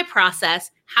 What was my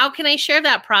process? How can I share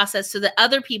that process so that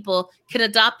other people can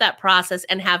adopt that process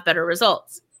and have better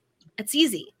results? It's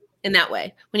easy in that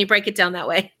way when you break it down that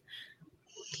way.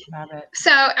 Love it.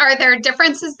 So are there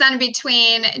differences then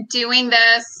between doing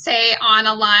this, say, on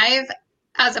a live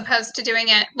as opposed to doing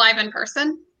it live in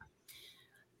person?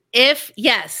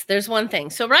 Yes, there's one thing.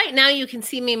 So right now you can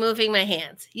see me moving my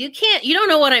hands. You don't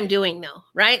know what I'm doing though,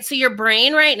 right? So your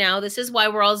brain right now, this is why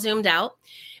we're all zoomed out,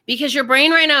 because your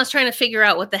brain right now is trying to figure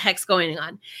out what the heck's going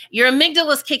on. Your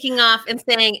amygdala is kicking off and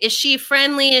saying, is she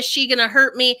friendly? Is she going to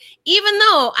hurt me? Even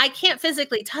though I can't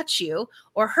physically touch you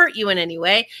or hurt you in any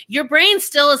way, your brain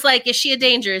still is like, is she a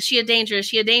danger? Is she a danger? Is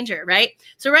she a danger? Right?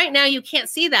 So right now you can't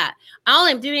see that. All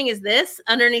I'm doing is this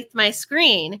underneath my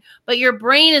screen, but your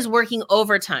brain is working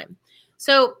overtime.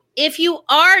 So if you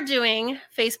are doing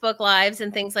Facebook Lives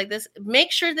and things like this,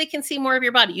 make sure they can see more of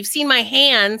your body. You've seen my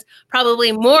hands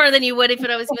probably more than you would if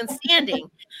I was even standing.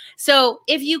 So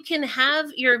if you can have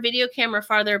your video camera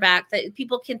farther back, that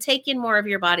people can take in more of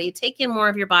your body, take in more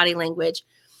of your body language,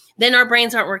 then our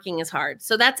brains aren't working as hard.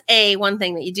 So that's one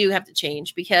thing that you do have to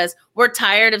change, because we're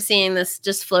tired of seeing this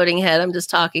just floating head. I'm just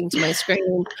talking to my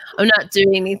screen. I'm not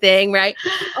doing anything, right?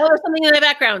 Oh, there's something in my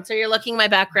background. So you're looking at my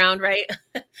background, right?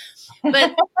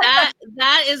 But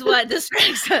that is what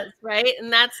distracts us, right?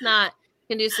 And that's not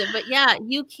conducive. But yeah,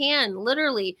 you can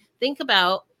literally think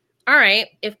about, all right,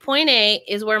 if point A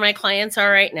is where my clients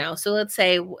are right now. So let's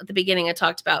say at the beginning, I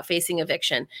talked about facing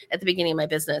eviction at the beginning of my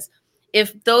business.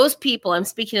 If those people, I'm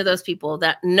speaking to those people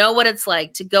that know what it's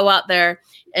like to go out there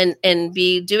and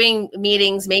be doing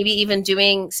meetings, maybe even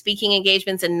doing speaking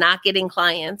engagements and not getting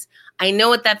clients. I know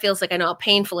what that feels like. I know how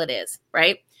painful it is,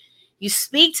 right? You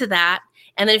speak to that.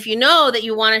 And then if you know that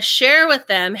you want to share with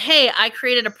them, hey, I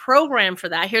created a program for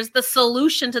that. Here's the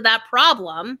solution to that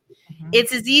problem. Mm-hmm.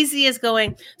 It's as easy as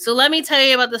going, so let me tell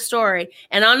you about the story.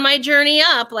 And on my journey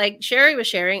up, like Sherry was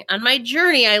sharing, on my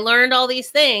journey, I learned all these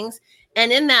things.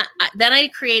 And in that, then I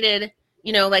created,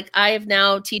 like I am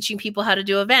now teaching people how to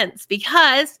do events,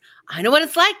 because I know what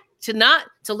it's like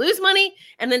to lose money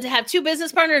and then to have two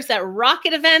business partners that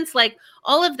rocket events, like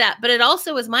all of that. But it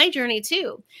also was my journey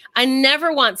too. I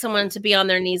never want someone to be on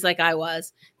their knees like I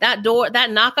was. That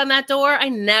knock on that door, I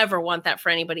never want that for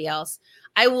anybody else.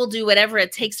 I will do whatever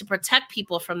it takes to protect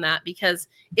people from that, because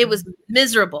it was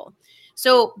miserable.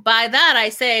 So by that, I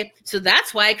say, so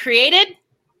that's why I created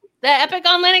the Epic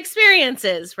Online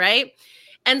Experiences, right?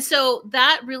 And so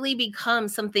that really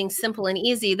becomes something simple and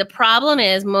easy. The problem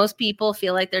is most people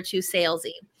feel like they're too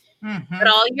salesy. Mm-hmm. But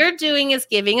all you're doing is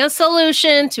giving a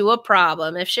solution to a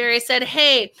problem. If Sherry said,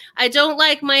 hey, I don't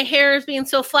like my hair being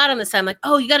so flat on this side, I'm like,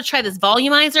 oh, you got to try this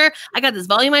volumizer. I got this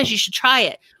volumizer. You should try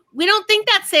it. We don't think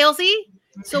that's salesy.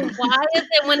 So why is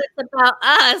it when it's about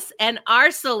us and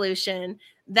our solution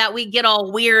that we get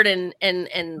all weird and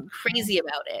crazy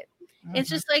about it? Mm-hmm. It's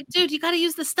just like, dude, you got to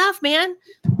use the stuff, man.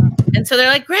 And so they're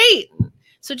like, great.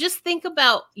 So just think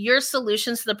about your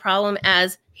solutions to the problem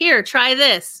as, here, try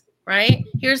this, right?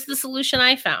 Here's the solution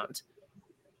I found.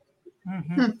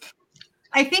 Mm-hmm.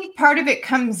 I think part of it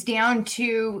comes down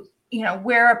to,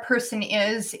 where a person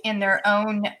is in their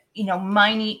own,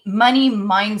 money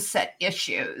mindset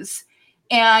issues.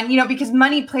 And, because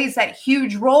money plays that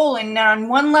huge role. And on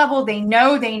one level, they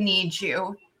know they need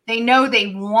you. They know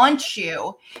they want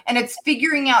you, and it's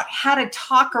figuring out how to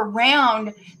talk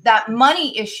around that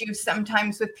money issue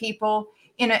sometimes with people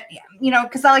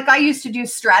because I used to do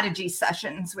strategy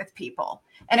sessions with people,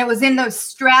 and it was in those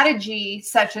strategy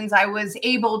sessions I was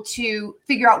able to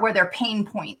figure out where their pain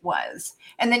point was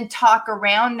and then talk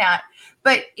around that.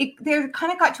 But there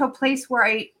kind of got to a place where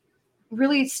I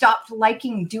really stopped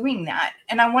liking doing that.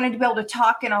 And I wanted to be able to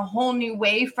talk in a whole new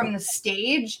way from the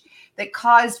stage that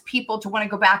caused people to want to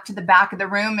go back to the back of the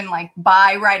room and like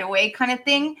buy right away kind of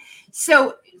thing.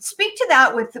 So speak to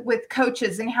that with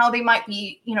coaches and how they might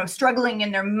be, struggling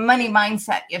in their money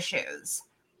mindset issues.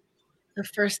 The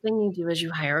first thing you do is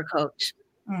you hire a coach.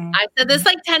 Mm-hmm. I said this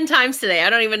like 10 times today. I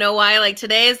don't even know why. Like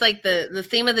today is like the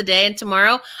theme of the day. And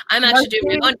tomorrow I'm actually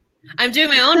doing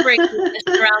my own breakthrough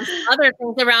around other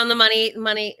things around the money,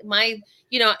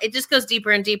 it just goes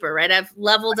deeper and deeper, right? I've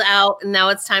leveled out and now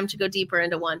it's time to go deeper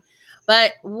into one.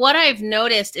 But what I've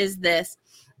noticed is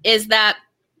that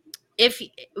if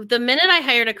the minute I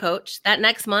hired a coach, that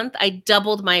next month I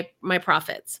doubled my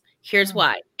profits. Here's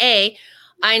why.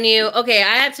 I knew, okay,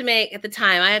 I have to make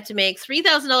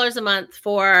 $3,000 a month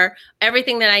for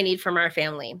everything that I need from our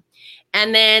family.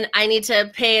 And then I need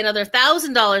to pay another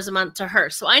 $1,000 a month to her.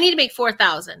 So I need to make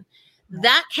 $4,000.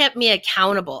 That kept me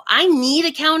accountable. I need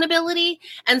accountability.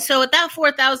 And so at that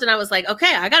 $4,000, I was like,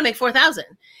 okay, I got to make $4,000.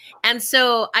 And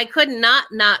so I could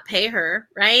not pay her,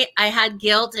 right? I had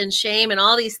guilt and shame and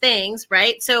all these things,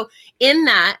 right? So in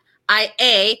that, I,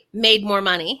 A, made more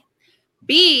money.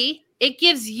 B, it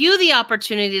gives you the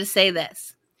opportunity to say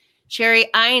this. Sherry,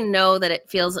 I know that it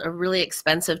feels really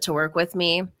expensive to work with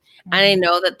me. And I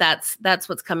know that that's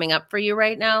what's coming up for you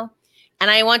right now.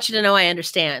 And I want you to know I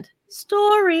understand.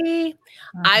 Story.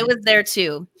 I was there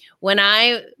too. When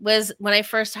I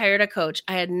first hired a coach,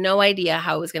 I had no idea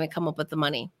how I was going to come up with the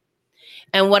money.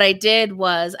 And what I did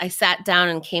was I sat down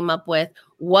and came up with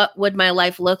what would my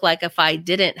life look like if I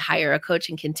didn't hire a coach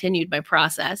and continued my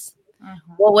process?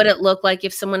 What would it look like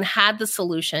if someone had the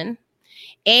solution?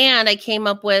 And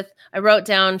I wrote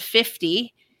down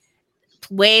 50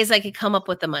 ways I could come up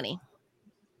with the money.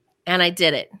 And I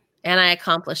did it. And I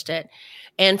accomplished it.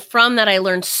 And from that, I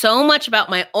learned so much about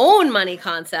my own money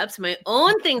concepts. My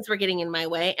own things were getting in my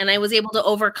way. And I was able to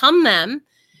overcome them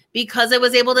because I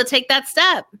was able to take that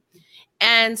step.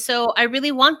 And so I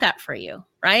really want that for you,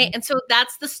 right? And so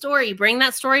that's the story. Bring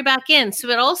that story back in. So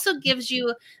it also gives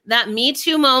you that Me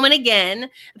Too moment again.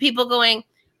 People going,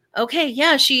 okay,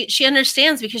 yeah, she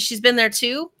understands because she's been there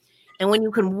too. And when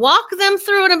you can walk them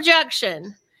through an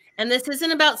objection, and this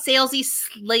isn't about salesy,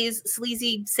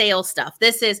 sleazy sales stuff.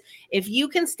 This is if you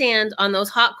can stand on those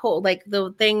hot coals, like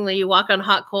the thing where you walk on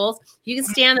hot coals, you can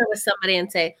stand there with somebody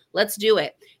and say, let's do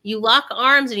it. You lock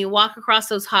arms and you walk across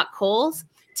those hot coals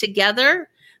together.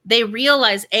 They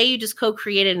realize, A, you just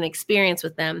co-created an experience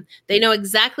with them. They know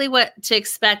exactly what to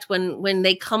expect when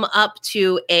they come up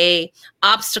to a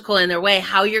obstacle in their way,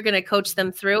 how you're going to coach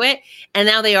them through it. And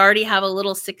now they already have a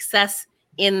little success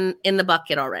in the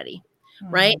bucket already,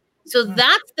 right? So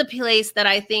that's the place that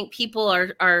I think people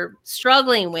are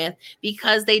struggling with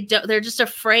because they're just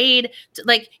afraid to,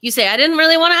 like you say, I didn't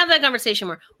really want to have that conversation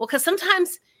more. Well, because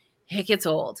sometimes it gets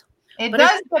old. It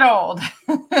does get old.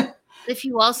 If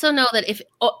you also know that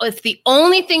if the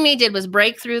only thing they did was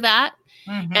break through that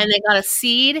and they got a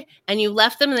seed and you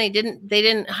left them and they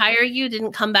didn't hire you,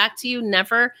 didn't come back to you,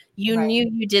 never, you knew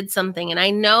you did something. And I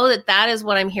know that is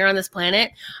what I'm here on this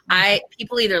planet.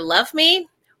 People either love me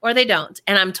or they don't.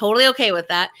 And I'm totally okay with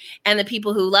that. And the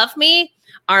people who love me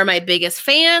are my biggest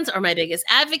fans, or my biggest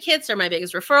advocates, or my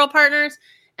biggest referral partners.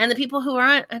 And the people who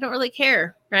aren't, I don't really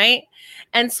care. Right.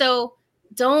 And so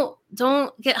don't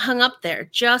get hung up there.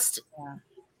 Just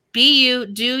be you,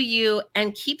 do you,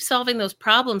 and keep solving those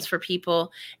problems for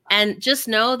people. And just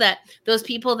know that those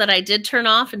people that I did turn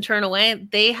off and turn away,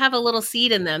 they have a little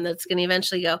seed in them that's going to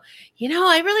eventually go,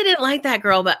 I really didn't like that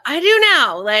girl, but I do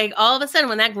now. Like all of a sudden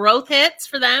when that growth hits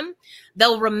for them,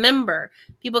 they'll remember.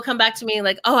 People come back to me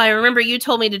like, oh, I remember you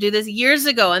told me to do this years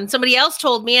ago and somebody else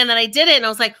told me and then I did it. And I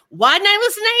was like, why didn't I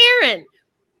listen to Erin?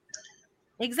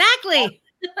 Exactly.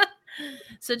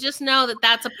 So just know that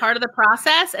that's a part of the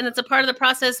process, and it's a part of the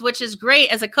process, which is great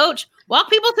as a coach. Walk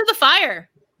people through the fire.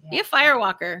 Be a fire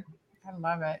walker. I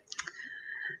love it.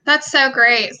 That's so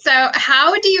great. So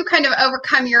how do you kind of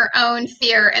overcome your own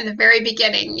fear in the very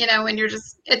beginning? When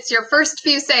it's your first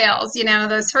few sales,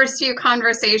 those first few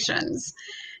conversations.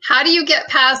 How do you get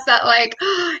past that? Like,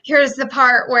 here's the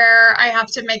part where I have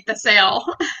to make the sale.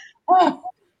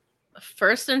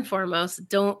 First and foremost,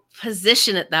 don't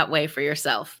position it that way for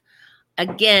yourself.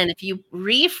 Again, if you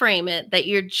reframe it that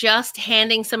you're just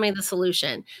handing somebody the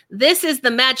solution, this is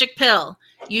the magic pill.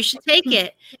 You should take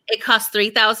it. It costs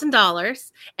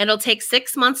 $3,000 and it'll take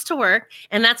 6 months to work.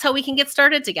 And that's how we can get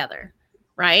started together.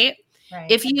 Right?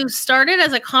 If you started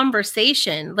as a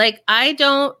conversation, like I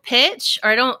don't pitch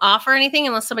or I don't offer anything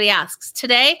unless somebody asks.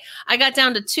 Today, I got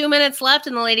down to 2 minutes left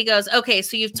and the lady goes, okay,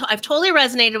 so I've totally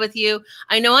resonated with you.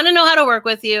 I want to know how to work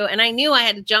with you. And I knew I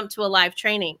had to jump to a live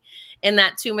training at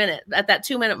that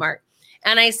 2 minute mark.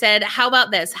 And I said, how about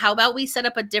this? How about we set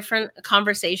up a different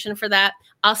conversation for that?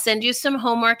 I'll send you some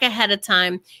homework ahead of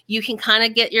time. You can kind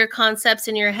of get your concepts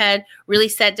in your head, really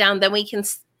set down. Then we can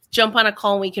jump on a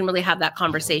call and we can really have that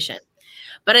conversation.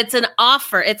 But it's an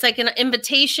offer. It's like an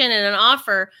invitation and an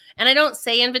offer. And I don't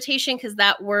say invitation because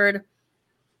that word,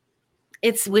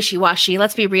 it's wishy-washy.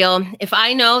 Let's be real. If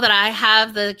I know that I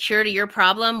have the cure to your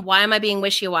problem, why am I being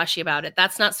wishy-washy about it?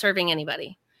 That's not serving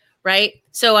anybody. Right?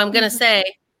 So I'm going to say,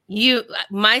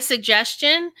 my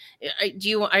suggestion,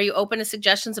 are you open to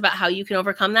suggestions about how you can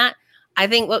overcome that? I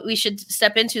think what we should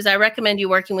step into is I recommend you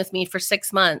working with me for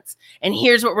 6 months. And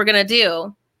here's what we're going to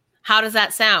do. How does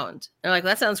that sound? They're like,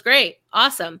 that sounds great.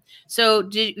 Awesome. So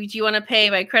do you want to pay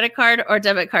by credit card or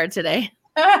debit card today?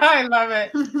 I love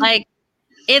it. Like,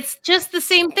 it's just the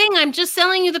same thing. I'm just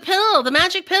selling you the pill, the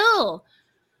magic pill.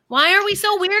 Why are we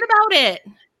so weird about it?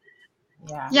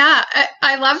 Yeah,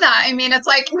 I love that. I mean, it's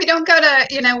like we don't go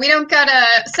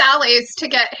to Sally's to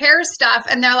get hair stuff,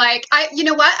 and they're like, you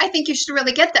know what? I think you should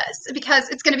really get this because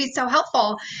it's going to be so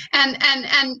helpful. And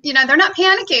they're not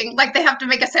panicking like they have to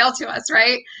make a sale to us,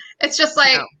 right? It's just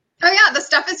like, oh yeah, the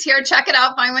stuff is here. Check it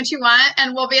out, find what you want,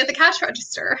 and we'll be at the cash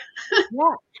register.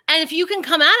 Yeah. And if you can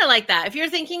come at it like that, if you're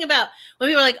thinking about when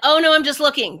people are like, oh no, I'm just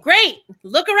looking, great,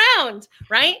 look around,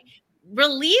 right?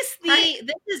 Release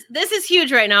this is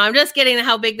huge right now. I'm just getting to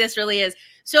how big this really is.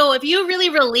 So if you really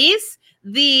release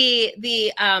the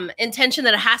intention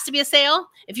that it has to be a sale,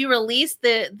 if you release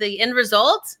the end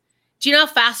result, do you know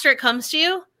how faster it comes to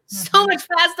you? So much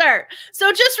faster.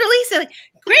 So just release it. Like,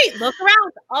 great, look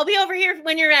around. I'll be over here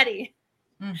when you're ready.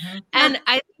 And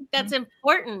I think that's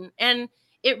important. And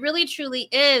it really truly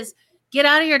is. Get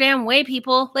out of your damn way,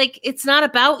 people. Like, it's not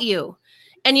about you.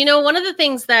 And, one of the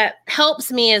things that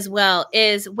helps me as well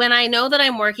is when I know that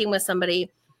I'm working with somebody,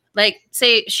 like,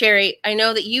 say, Sherry, I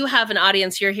know that you have an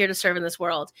audience you're here to serve in this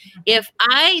world. If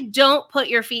I don't put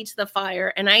your feet to the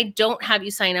fire and I don't have you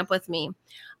sign up with me,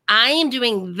 I am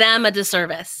doing them a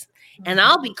disservice. And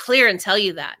I'll be clear and tell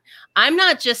you that. I'm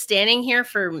not just standing here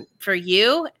for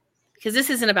you, because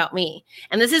this isn't about me.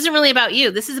 And this isn't really about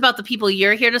you. This is about the people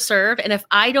you're here to serve. And if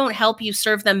I don't help you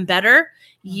serve them better,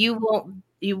 you won't.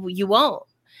 You won't.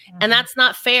 And that's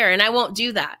not fair. And I won't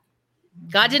do that.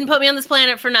 God didn't put me on this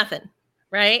planet for nothing.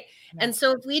 Right. And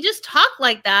so if we just talk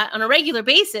like that on a regular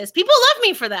basis, people love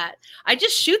me for that. I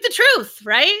just shoot the truth.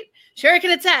 Right. Sherry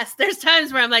can attest. There's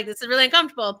times where I'm like, this is really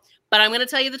uncomfortable, but I'm going to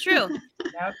tell you the truth.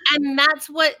 And that's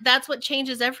what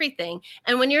changes everything.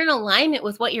 And when you're in alignment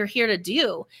with what you're here to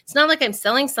do, it's not like I'm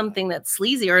selling something that's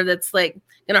sleazy or that's like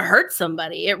going to hurt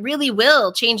somebody. It really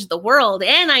will change the world.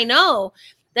 And I know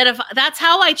that if that's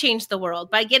how I change the world,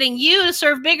 by getting you to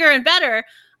serve bigger and better,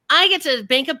 I get to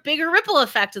bank a bigger ripple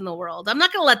effect in the world. I'm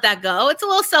not going to let that go. It's a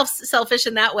little selfish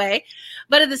in that way.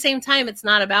 But at the same time, it's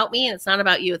not about me and it's not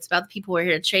about you. It's about the people who are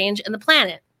here to change and the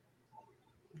planet.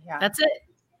 Yeah. That's it.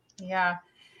 Yeah.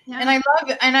 And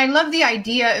I love the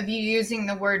idea of you using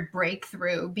the word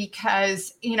breakthrough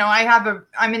because,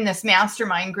 I'm in this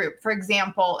mastermind group, for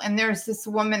example, and there's this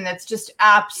woman that's just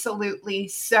absolutely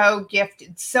so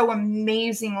gifted, so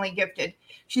amazingly gifted.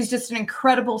 She's just an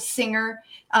incredible singer.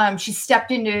 She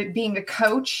stepped into being a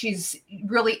coach. She's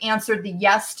really answered the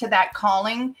yes to that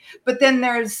calling. But then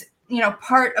there's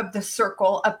part of the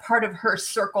circle, a part of her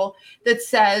circle that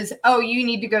says, oh, you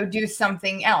need to go do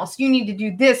something else. You need to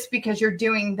do this because you're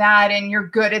doing that and you're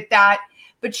good at that.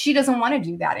 But she doesn't want to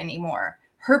do that anymore.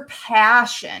 Her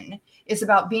passion is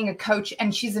about being a coach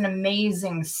and she's an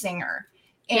amazing singer.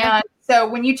 Yeah. And so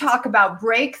when you talk about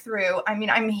breakthrough, I mean,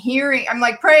 I'm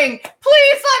like praying,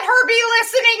 please let her be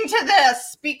listening to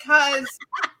this because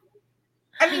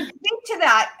think to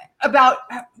that about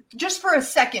just for a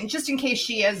second, just in case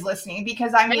she is listening,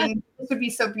 because this would be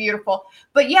so beautiful.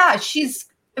 But yeah, she's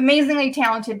amazingly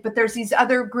talented, but there's these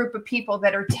other group of people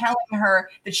that are telling her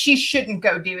that she shouldn't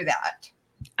go do that.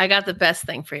 I got the best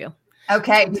thing for you.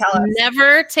 Okay, tell us.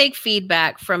 Never take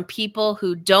feedback from people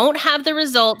who don't have the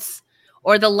results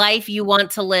or the life you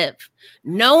want to live.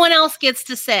 No one else gets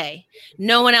to say.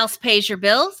 No one else pays your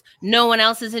bills. No one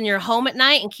else is in your home at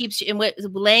night and keeps you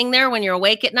laying there when you're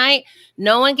awake at night.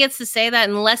 No one gets to say that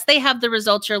unless they have the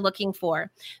results you're looking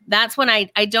for. That's when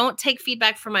I don't take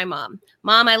feedback from my mom.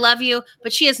 Mom, I love you,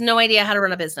 but she has no idea how to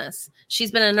run a business.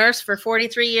 She's been a nurse for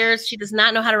 43 years. She does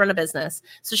not know how to run a business.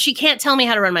 So she can't tell me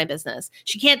how to run my business.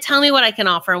 She can't tell me what I can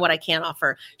offer and what I can't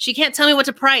offer. She can't tell me what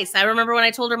to price. I remember when I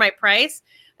told her my price,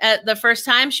 the first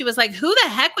time, she was like, who the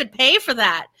heck would pay for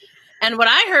that? And what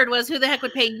I heard was, who the heck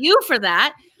would pay you for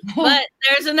that? But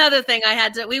there's another thing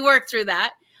we worked through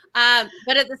that.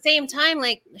 But at the same time,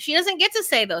 like, she doesn't get to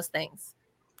say those things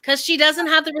because she doesn't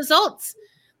have the results.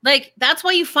 Like, that's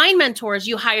why you find mentors,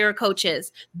 you hire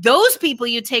coaches. Those people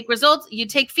you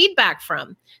take feedback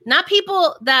from, not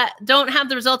people that don't have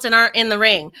the results and aren't in the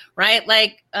ring, right?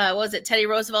 Like, what was it Teddy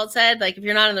Roosevelt said? Like, if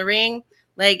you're not in the ring,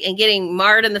 like, and getting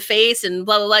marred in the face and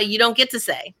blah, blah, blah, you don't get to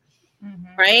say.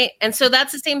 Right. And so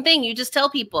that's the same thing. You just tell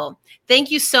people, thank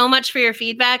you so much for your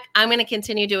feedback. I'm going to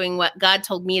continue doing what God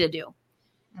told me to do.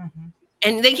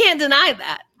 And they can't deny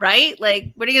that. Right.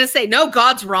 Like, what are you going to say? No,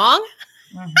 God's wrong.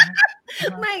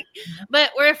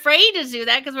 But we're afraid to do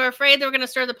that because we're afraid that we're going to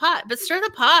stir the pot. But stir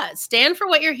the pot. Stand for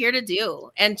what you're here to do.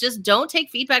 And just don't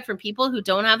take feedback from people who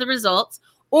don't have the results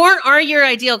or are your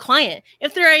ideal client.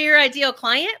 If they're your ideal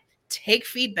client, take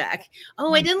feedback.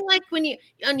 Oh, I didn't like when you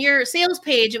on your sales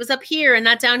page, it was up here and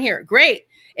not down here. Great.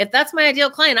 If that's my ideal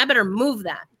client, I better move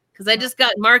that because I just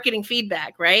got marketing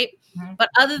feedback, right? Mhm. But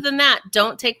other than that,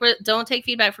 don't take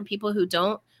feedback from people who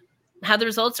don't have the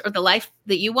results or the life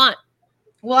that you want.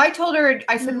 Well, I told her,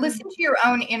 I said, listen to your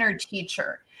own inner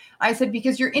teacher. I said,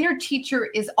 because your inner teacher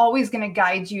is always going to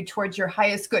guide you towards your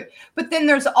highest good. But then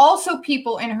there's also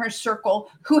people in her circle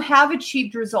who have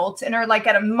achieved results and are like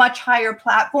at a much higher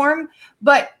platform.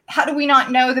 But how do we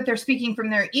not know that they're speaking from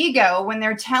their ego when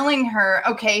they're telling her,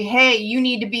 okay, hey, you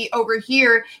need to be over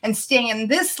here and stay in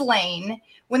this lane,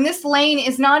 when this lane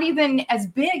is not even as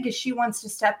big as she wants to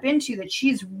step into that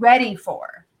she's ready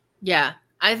for. Yeah.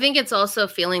 I think it's also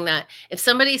feeling that if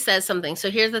somebody says something, so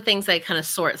here's the things I kind of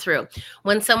sort through.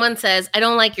 When someone says, I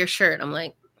don't like your shirt, I'm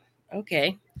like,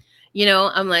 okay.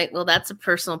 I'm like, well, that's a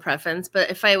personal preference. But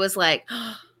if I was like,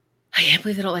 oh, I can't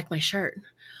believe they don't like my shirt.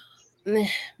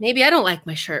 Maybe I don't like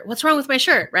my shirt. What's wrong with my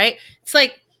shirt, right? It's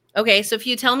like, okay, so if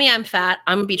you tell me I'm fat,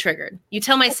 I'm going to be triggered. You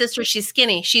tell my sister she's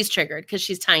skinny, she's triggered because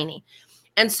she's tiny.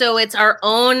 And so it's our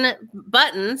own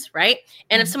buttons, right?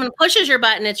 And if someone pushes your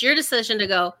button, it's your decision to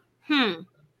go,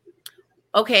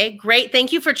 okay, great.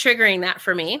 Thank you for triggering that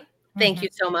for me. Thank you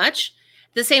so much.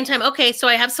 At the same time, okay, so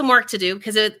I have some work to do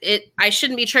because I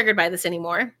shouldn't be triggered by this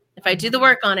anymore. If I do the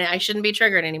work on it, I shouldn't be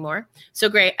triggered anymore. So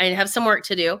great, I have some work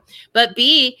to do. But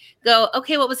B, go,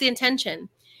 okay, what was the intention?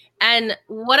 And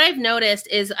what I've noticed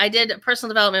is I did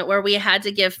personal development where we had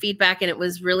to give feedback and it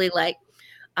was really like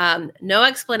no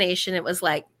explanation. It was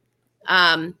like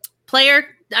team player,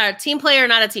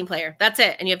 not a team player. That's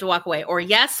it. And you have to walk away or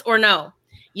yes or no.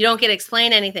 You don't get to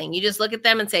explain anything. You just look at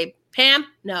them and say, Pam,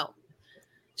 no.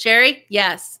 Sherry,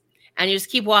 yes. And you just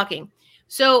keep walking.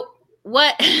 So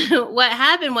what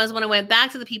happened was when I went back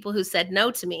to the people who said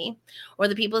no to me or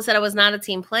the people who said I was not a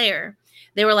team player,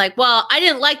 they were like, well, I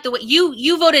didn't like the way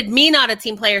you voted me not a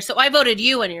team player. So I voted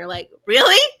you. And you're like,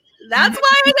 really? That's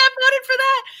why I got voted for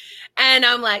that? And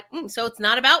I'm like, so it's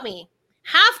not about me.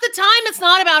 Half the time it's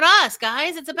not about us,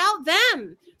 guys. It's about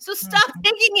them. So stop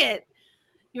taking it.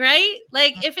 Right?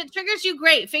 Like if it triggers you,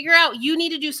 great. Figure out you need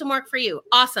to do some work for you.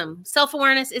 Awesome.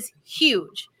 Self-awareness is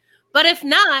huge. But if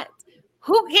not,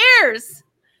 who cares?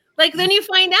 Like then you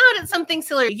find out it's something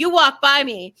silly. You walk by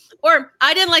me or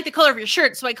I didn't like the color of your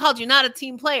shirt. So I called you not a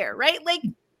team player, right? Like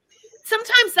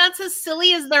sometimes that's as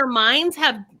silly as their minds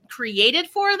have created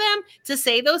for them to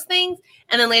say those things.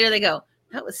 And then later they go,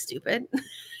 that was stupid.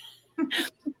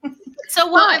 So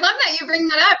well, I love that you bring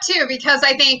that up too, because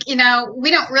I think,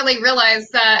 we don't really realize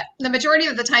that the majority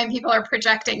of the time people are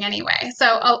projecting anyway.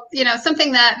 So,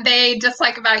 something that they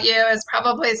dislike about you is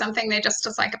probably something they just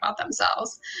dislike about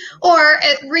themselves. Or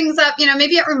it brings up,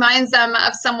 maybe it reminds them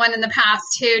of someone in the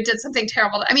past who did something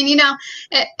terrible. I mean,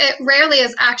 it rarely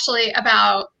is actually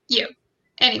about you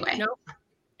anyway. Nope,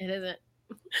 it isn't.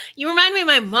 You remind me of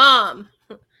my mom.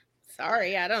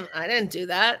 Sorry, I didn't do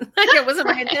that. Like it wasn't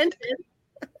my intention.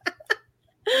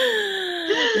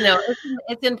 No,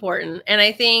 it's important. And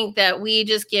I think that we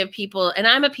just give people, and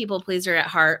I'm a people pleaser at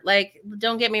heart. Like,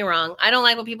 don't get me wrong. I don't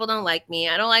like when people don't like me.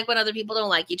 I don't like when other people don't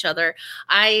like each other.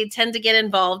 I tend to get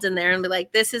involved in there and be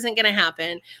like, this isn't going to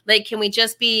happen. Like, can we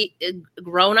just be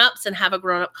grown-ups and have a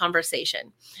grown-up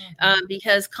conversation?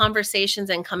 Because conversations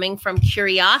and coming from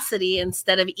curiosity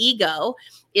instead of ego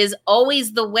is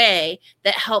always the way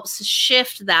that helps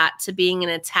shift that to being an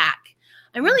attack.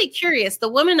 I'm really curious. The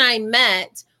woman I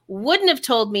met wouldn't have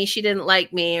told me she didn't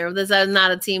like me or that I'm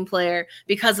not a team player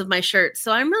because of my shirt.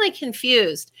 So I'm really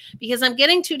confused because I'm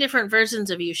getting two different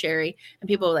versions of you, Sherry. And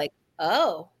people are like,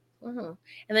 oh. And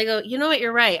they go, you know what?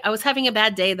 You're right. I was having a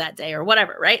bad day that day or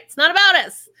whatever, right? It's not about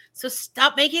us. So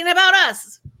stop making it about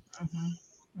us.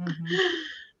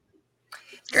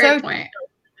 Great point.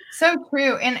 So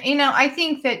true. And, I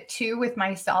think that too with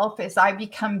myself as I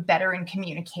become better in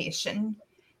communication.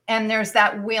 And there's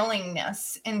that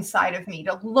willingness inside of me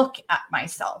to look at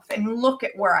myself and look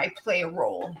at where I play a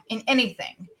role in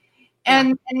anything.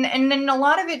 And then a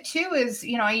lot of it too is,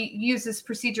 I use this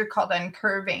procedure called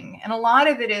uncurving. And a lot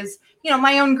of it is,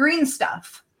 my own green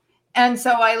stuff. And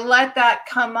so I let that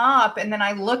come up and then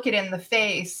I look it in the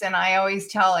face and I always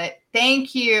tell it,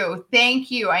 thank you.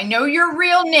 I know your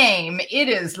real name. It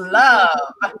is love,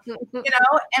 and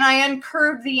I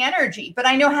uncurve the energy, but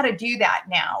I know how to do that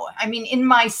now. I mean, in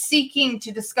my seeking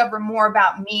to discover more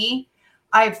about me,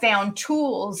 I've found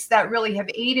tools that really have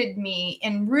aided me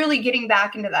in really getting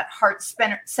back into that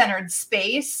heart-centered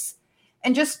space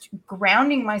and just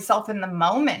grounding myself in the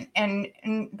moment and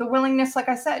the willingness, like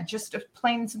I said, just to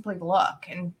plain and simply look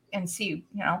and see,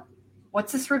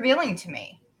 what's this revealing to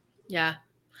me? Yeah.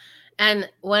 And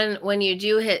when you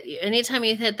do hit, anytime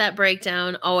you hit that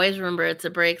breakdown, always remember it's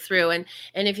a breakthrough. And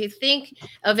if you think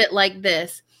of it like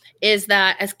this, is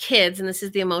that as kids, and this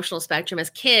is the emotional spectrum, as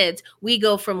kids, we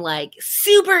go from like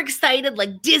super excited,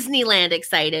 like Disneyland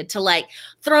excited, to like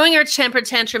throwing our temper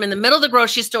tantrum in the middle of the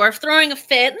grocery store, throwing a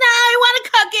fit. No, I want a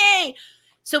cookie.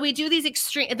 So we do these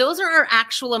extreme, those are our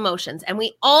actual emotions. And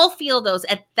we all feel those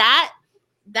at that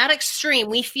extreme.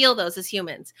 We feel those as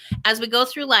humans. As we go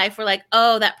through life, we're like,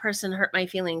 oh, that person hurt my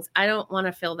feelings. I don't want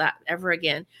to feel that ever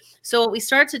again. So what we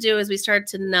start to do is we start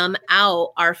to numb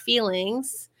out our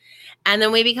feelings, and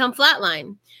then we become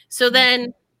flatline. So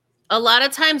then a lot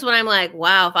of times when I'm like,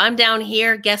 wow, if I'm down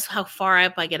here, guess how far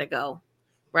up I get to go,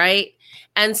 right?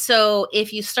 And so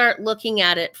if you start looking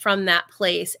at it from that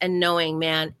place and knowing,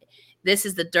 man, this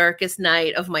is the darkest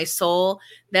night of my soul,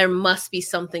 there must be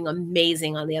something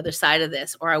amazing on the other side of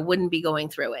this, or I wouldn't be going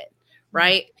through it,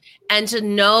 right? And to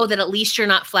know that at least you're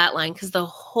not flatline, because the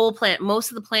whole planet, most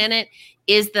of the planet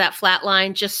is that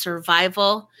flatline, just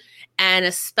survival, and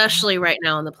especially right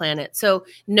now on the planet. So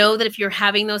know that if you're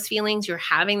having those feelings, you're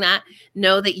having that,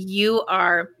 know that you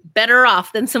are better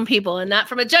off than some people, and not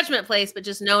from a judgment place, but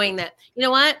just knowing that, you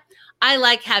know what? I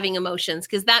like having emotions,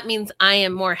 because that means I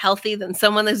am more healthy than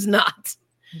someone who's not.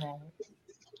 Right.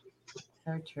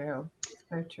 So true.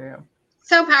 So true.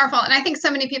 So powerful. And I think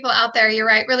so many people out there, you're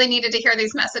right, really needed to hear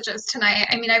these messages tonight.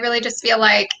 I mean, I really just feel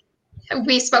like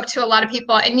we spoke to a lot of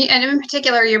people, and in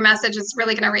particular, your message is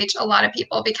really going to reach a lot of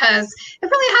people, because it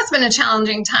really has been a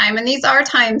challenging time. And these are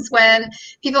times when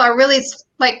people are really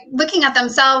like looking at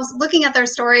themselves, looking at their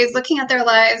stories, looking at their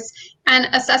lives, and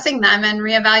assessing them and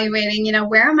reevaluating, you know,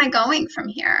 where am I going from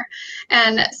here?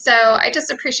 And so I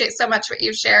just appreciate so much what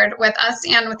you've shared with us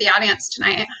and with the audience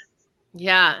tonight.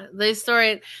 Yeah, the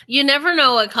story, you never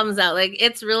know what comes out. Like,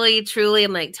 it's really, truly,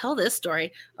 I'm like, tell this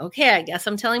story. Okay, I guess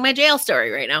I'm telling my jail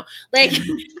story right now. Like,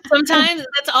 sometimes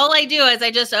that's all I do is I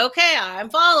just, okay, I'm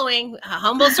following a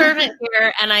humble servant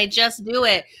here, and I just do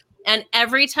it. And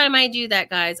every time I do that,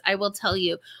 guys, I will tell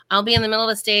you, I'll be in the middle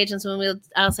of a stage, and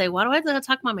I'll say, why do I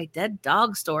talk about my dead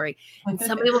dog story? And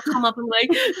somebody will come up and like,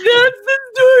 that's the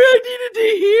story I needed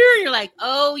to hear. And you're like,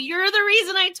 oh, you're the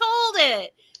reason I told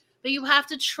it. But you have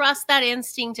to trust that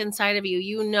instinct inside of you.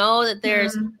 You know that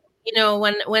there's, you know,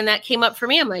 when that came up for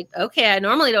me, I'm like, okay, I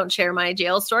normally don't share my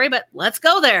jail story, but let's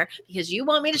go there because you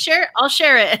want me to share it, I'll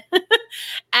share it.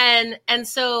 and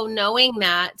so knowing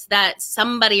that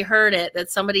somebody heard it,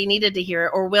 that somebody needed to hear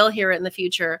it or will hear it in the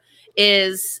future,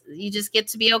 is you just get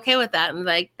to be okay with that. And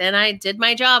like, then I did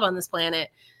my job on this planet,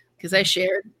 because I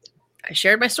shared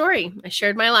my story. I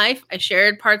shared my life. I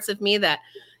shared parts of me that,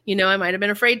 you know, I might've been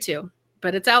afraid to.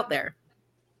 But it's out there.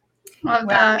 Love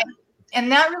that.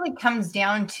 And that really comes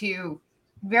down to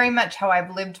very much how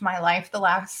I've lived my life the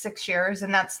last 6 years.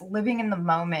 And that's living in the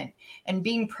moment and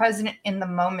being present in the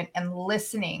moment and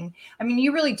listening. I mean,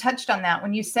 you really touched on that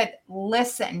when you said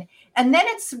listen. And then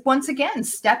it's, once again,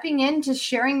 stepping into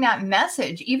sharing that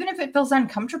message, even if it feels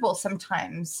uncomfortable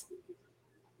sometimes.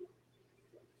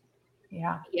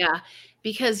 Yeah. Yeah.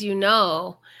 Because you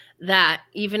know that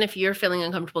even if you're feeling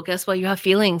uncomfortable, guess what? You have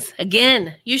feelings.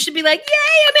 Again, you should be like,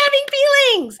 yay, I'm having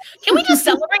feelings. Can we just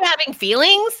celebrate having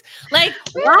feelings? Like,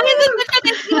 why is it such a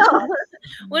big deal?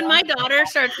 When my daughter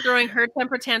starts throwing her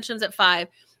temper tantrums at 5,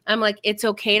 I'm like, it's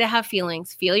okay to have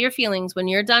feelings. Feel your feelings. When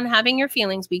you're done having your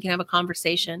feelings, we can have a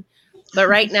conversation. But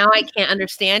right now, I can't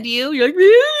understand you. You're like,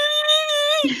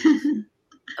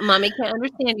 Mommy can't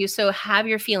understand you. So have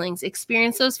your feelings,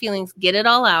 experience those feelings, get it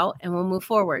all out, and we'll move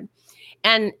forward.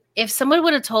 And if someone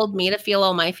would have told me to feel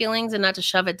all my feelings and not to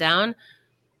shove it down,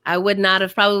 I would not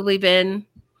have probably been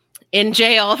in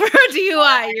jail for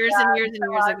DUI years and years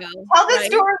ago.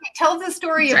 Tell the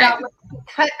story about when she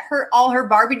cut all her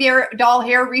Barbie doll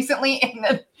hair recently.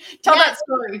 And tell that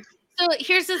story. So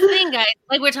here's the thing, guys.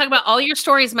 Like, we're talking about, all your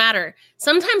stories matter.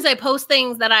 Sometimes I post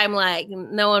things that I'm like,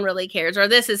 no one really cares, or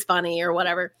this is funny or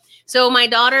whatever. So my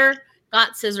daughter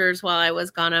got scissors while I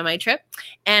was gone on my trip,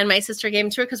 and my sister gave them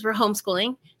to her because we're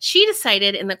homeschooling. She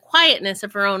decided in the quietness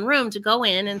of her own room to go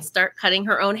in and start cutting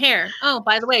her own hair. Oh,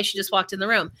 by the way, she just walked in the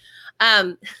room.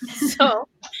 So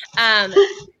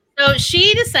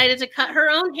she decided to cut her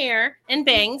own hair and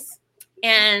bangs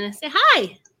and say,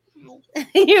 hi.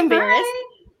 You embarrassed? Hi.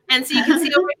 And so you can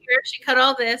see over here, she cut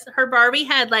all this. Her Barbie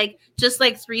had just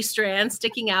 3 strands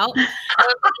sticking out.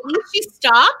 She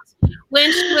stopped when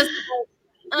she was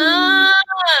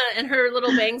and her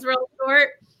little bangs were all short.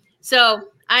 So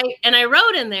I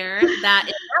wrote in there that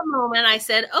in that moment I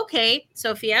said, okay,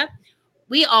 Sophia,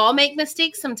 we all make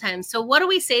mistakes sometimes. So what do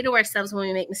we say to ourselves when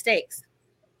we make mistakes?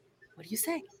 What do you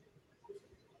say?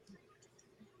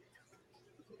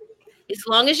 as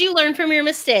long as you learn from your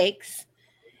mistakes,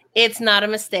 it's not a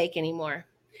mistake anymore.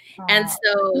 And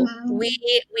so we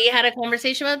had a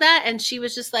conversation about that, and she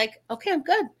was just like, okay, I'm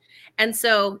good. And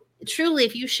so truly,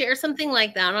 if you share something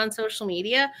like that on social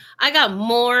media, I got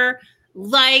more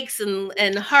likes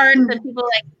and hearts and people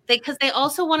because they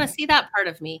also want to see that part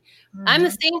of me. I'm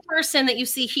the same person that you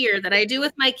see here that I do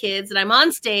with my kids, and I'm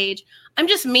on stage. I'm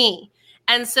just me.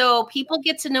 And so people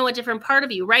get to know a different part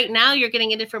of you. Right now, you're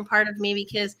getting a different part of me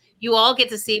because you all get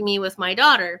to see me with my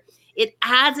daughter. It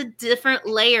adds a different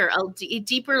layer, a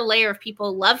deeper layer of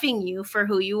people loving you for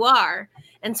who you are.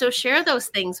 And so share those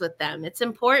things with them. It's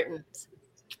important.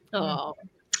 Oh,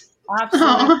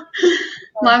 absolutely.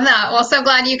 Love that. Well, so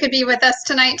glad you could be with us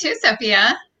tonight too,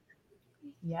 Sophia.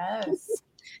 Yes.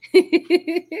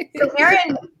 So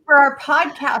Erin, for our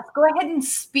podcast, go ahead and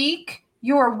speak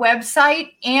your website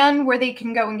and where they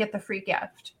can go and get the free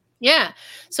gift. Yeah.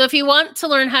 So if you want to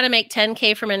learn how to make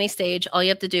 10K from any stage, all you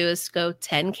have to do is go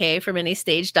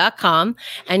 10kfromanystage.com,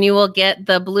 and you will get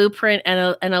the blueprint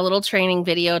and a little training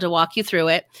video to walk you through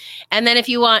it. And then if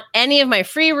you want any of my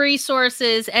free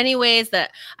resources, any ways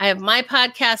that I have my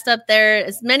podcast up there,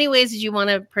 as many ways as you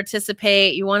want to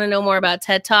participate, you want to know more about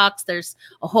TED Talks, there's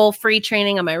a whole free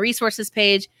training on my resources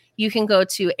page. You can go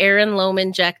to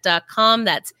erinlomanjeck.com.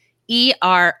 That's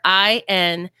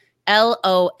ERIN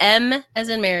LOM as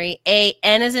in Mary, AN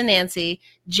as in Nancy,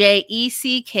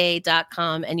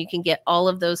 JECK.com. And you can get all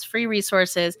of those free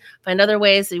resources, find other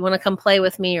ways that you want to come play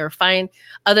with me or find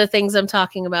other things I'm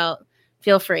talking about.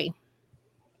 Feel free.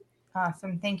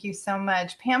 Awesome. Thank you so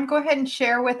much. Pam, go ahead and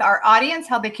share with our audience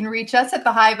how they can reach us at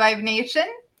the High Vibe Nation.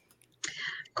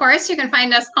 Of course, you can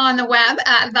find us on the web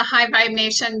at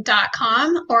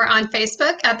thehighvibenation.com or on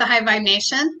Facebook at The High Vibe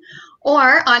Nation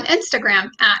or on Instagram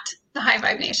at The High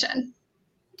Vibe Nation.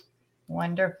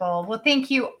 Wonderful. Well, thank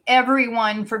you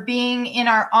everyone for being in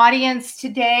our audience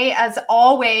today. As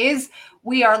always,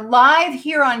 we are live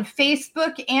here on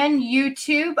Facebook and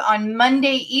YouTube on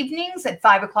Monday evenings at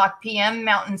 5:00 p.m.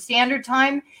 Mountain Standard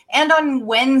Time and on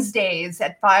Wednesdays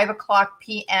at 5:00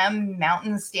 p.m.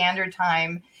 Mountain Standard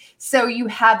Time. So you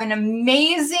have an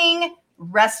amazing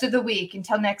rest of the week.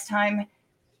 Until next time,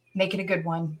 make it a good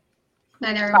one.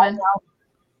 Night, everyone. Bye now.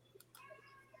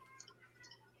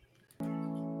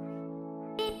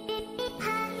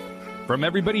 From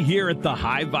everybody here at the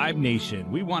High Vibe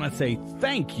Nation, we want to say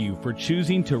thank you for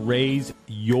choosing to raise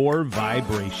your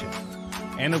vibration.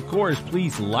 And of course,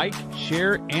 please like,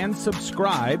 share, and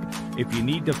subscribe. If you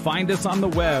need to find us on the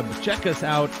web, check us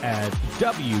out at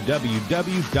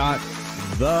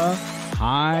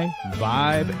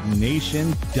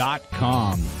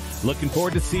www.thehighvibenation.com. Looking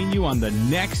forward to seeing you on the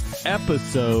next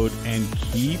episode, and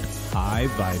keep high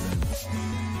vibing.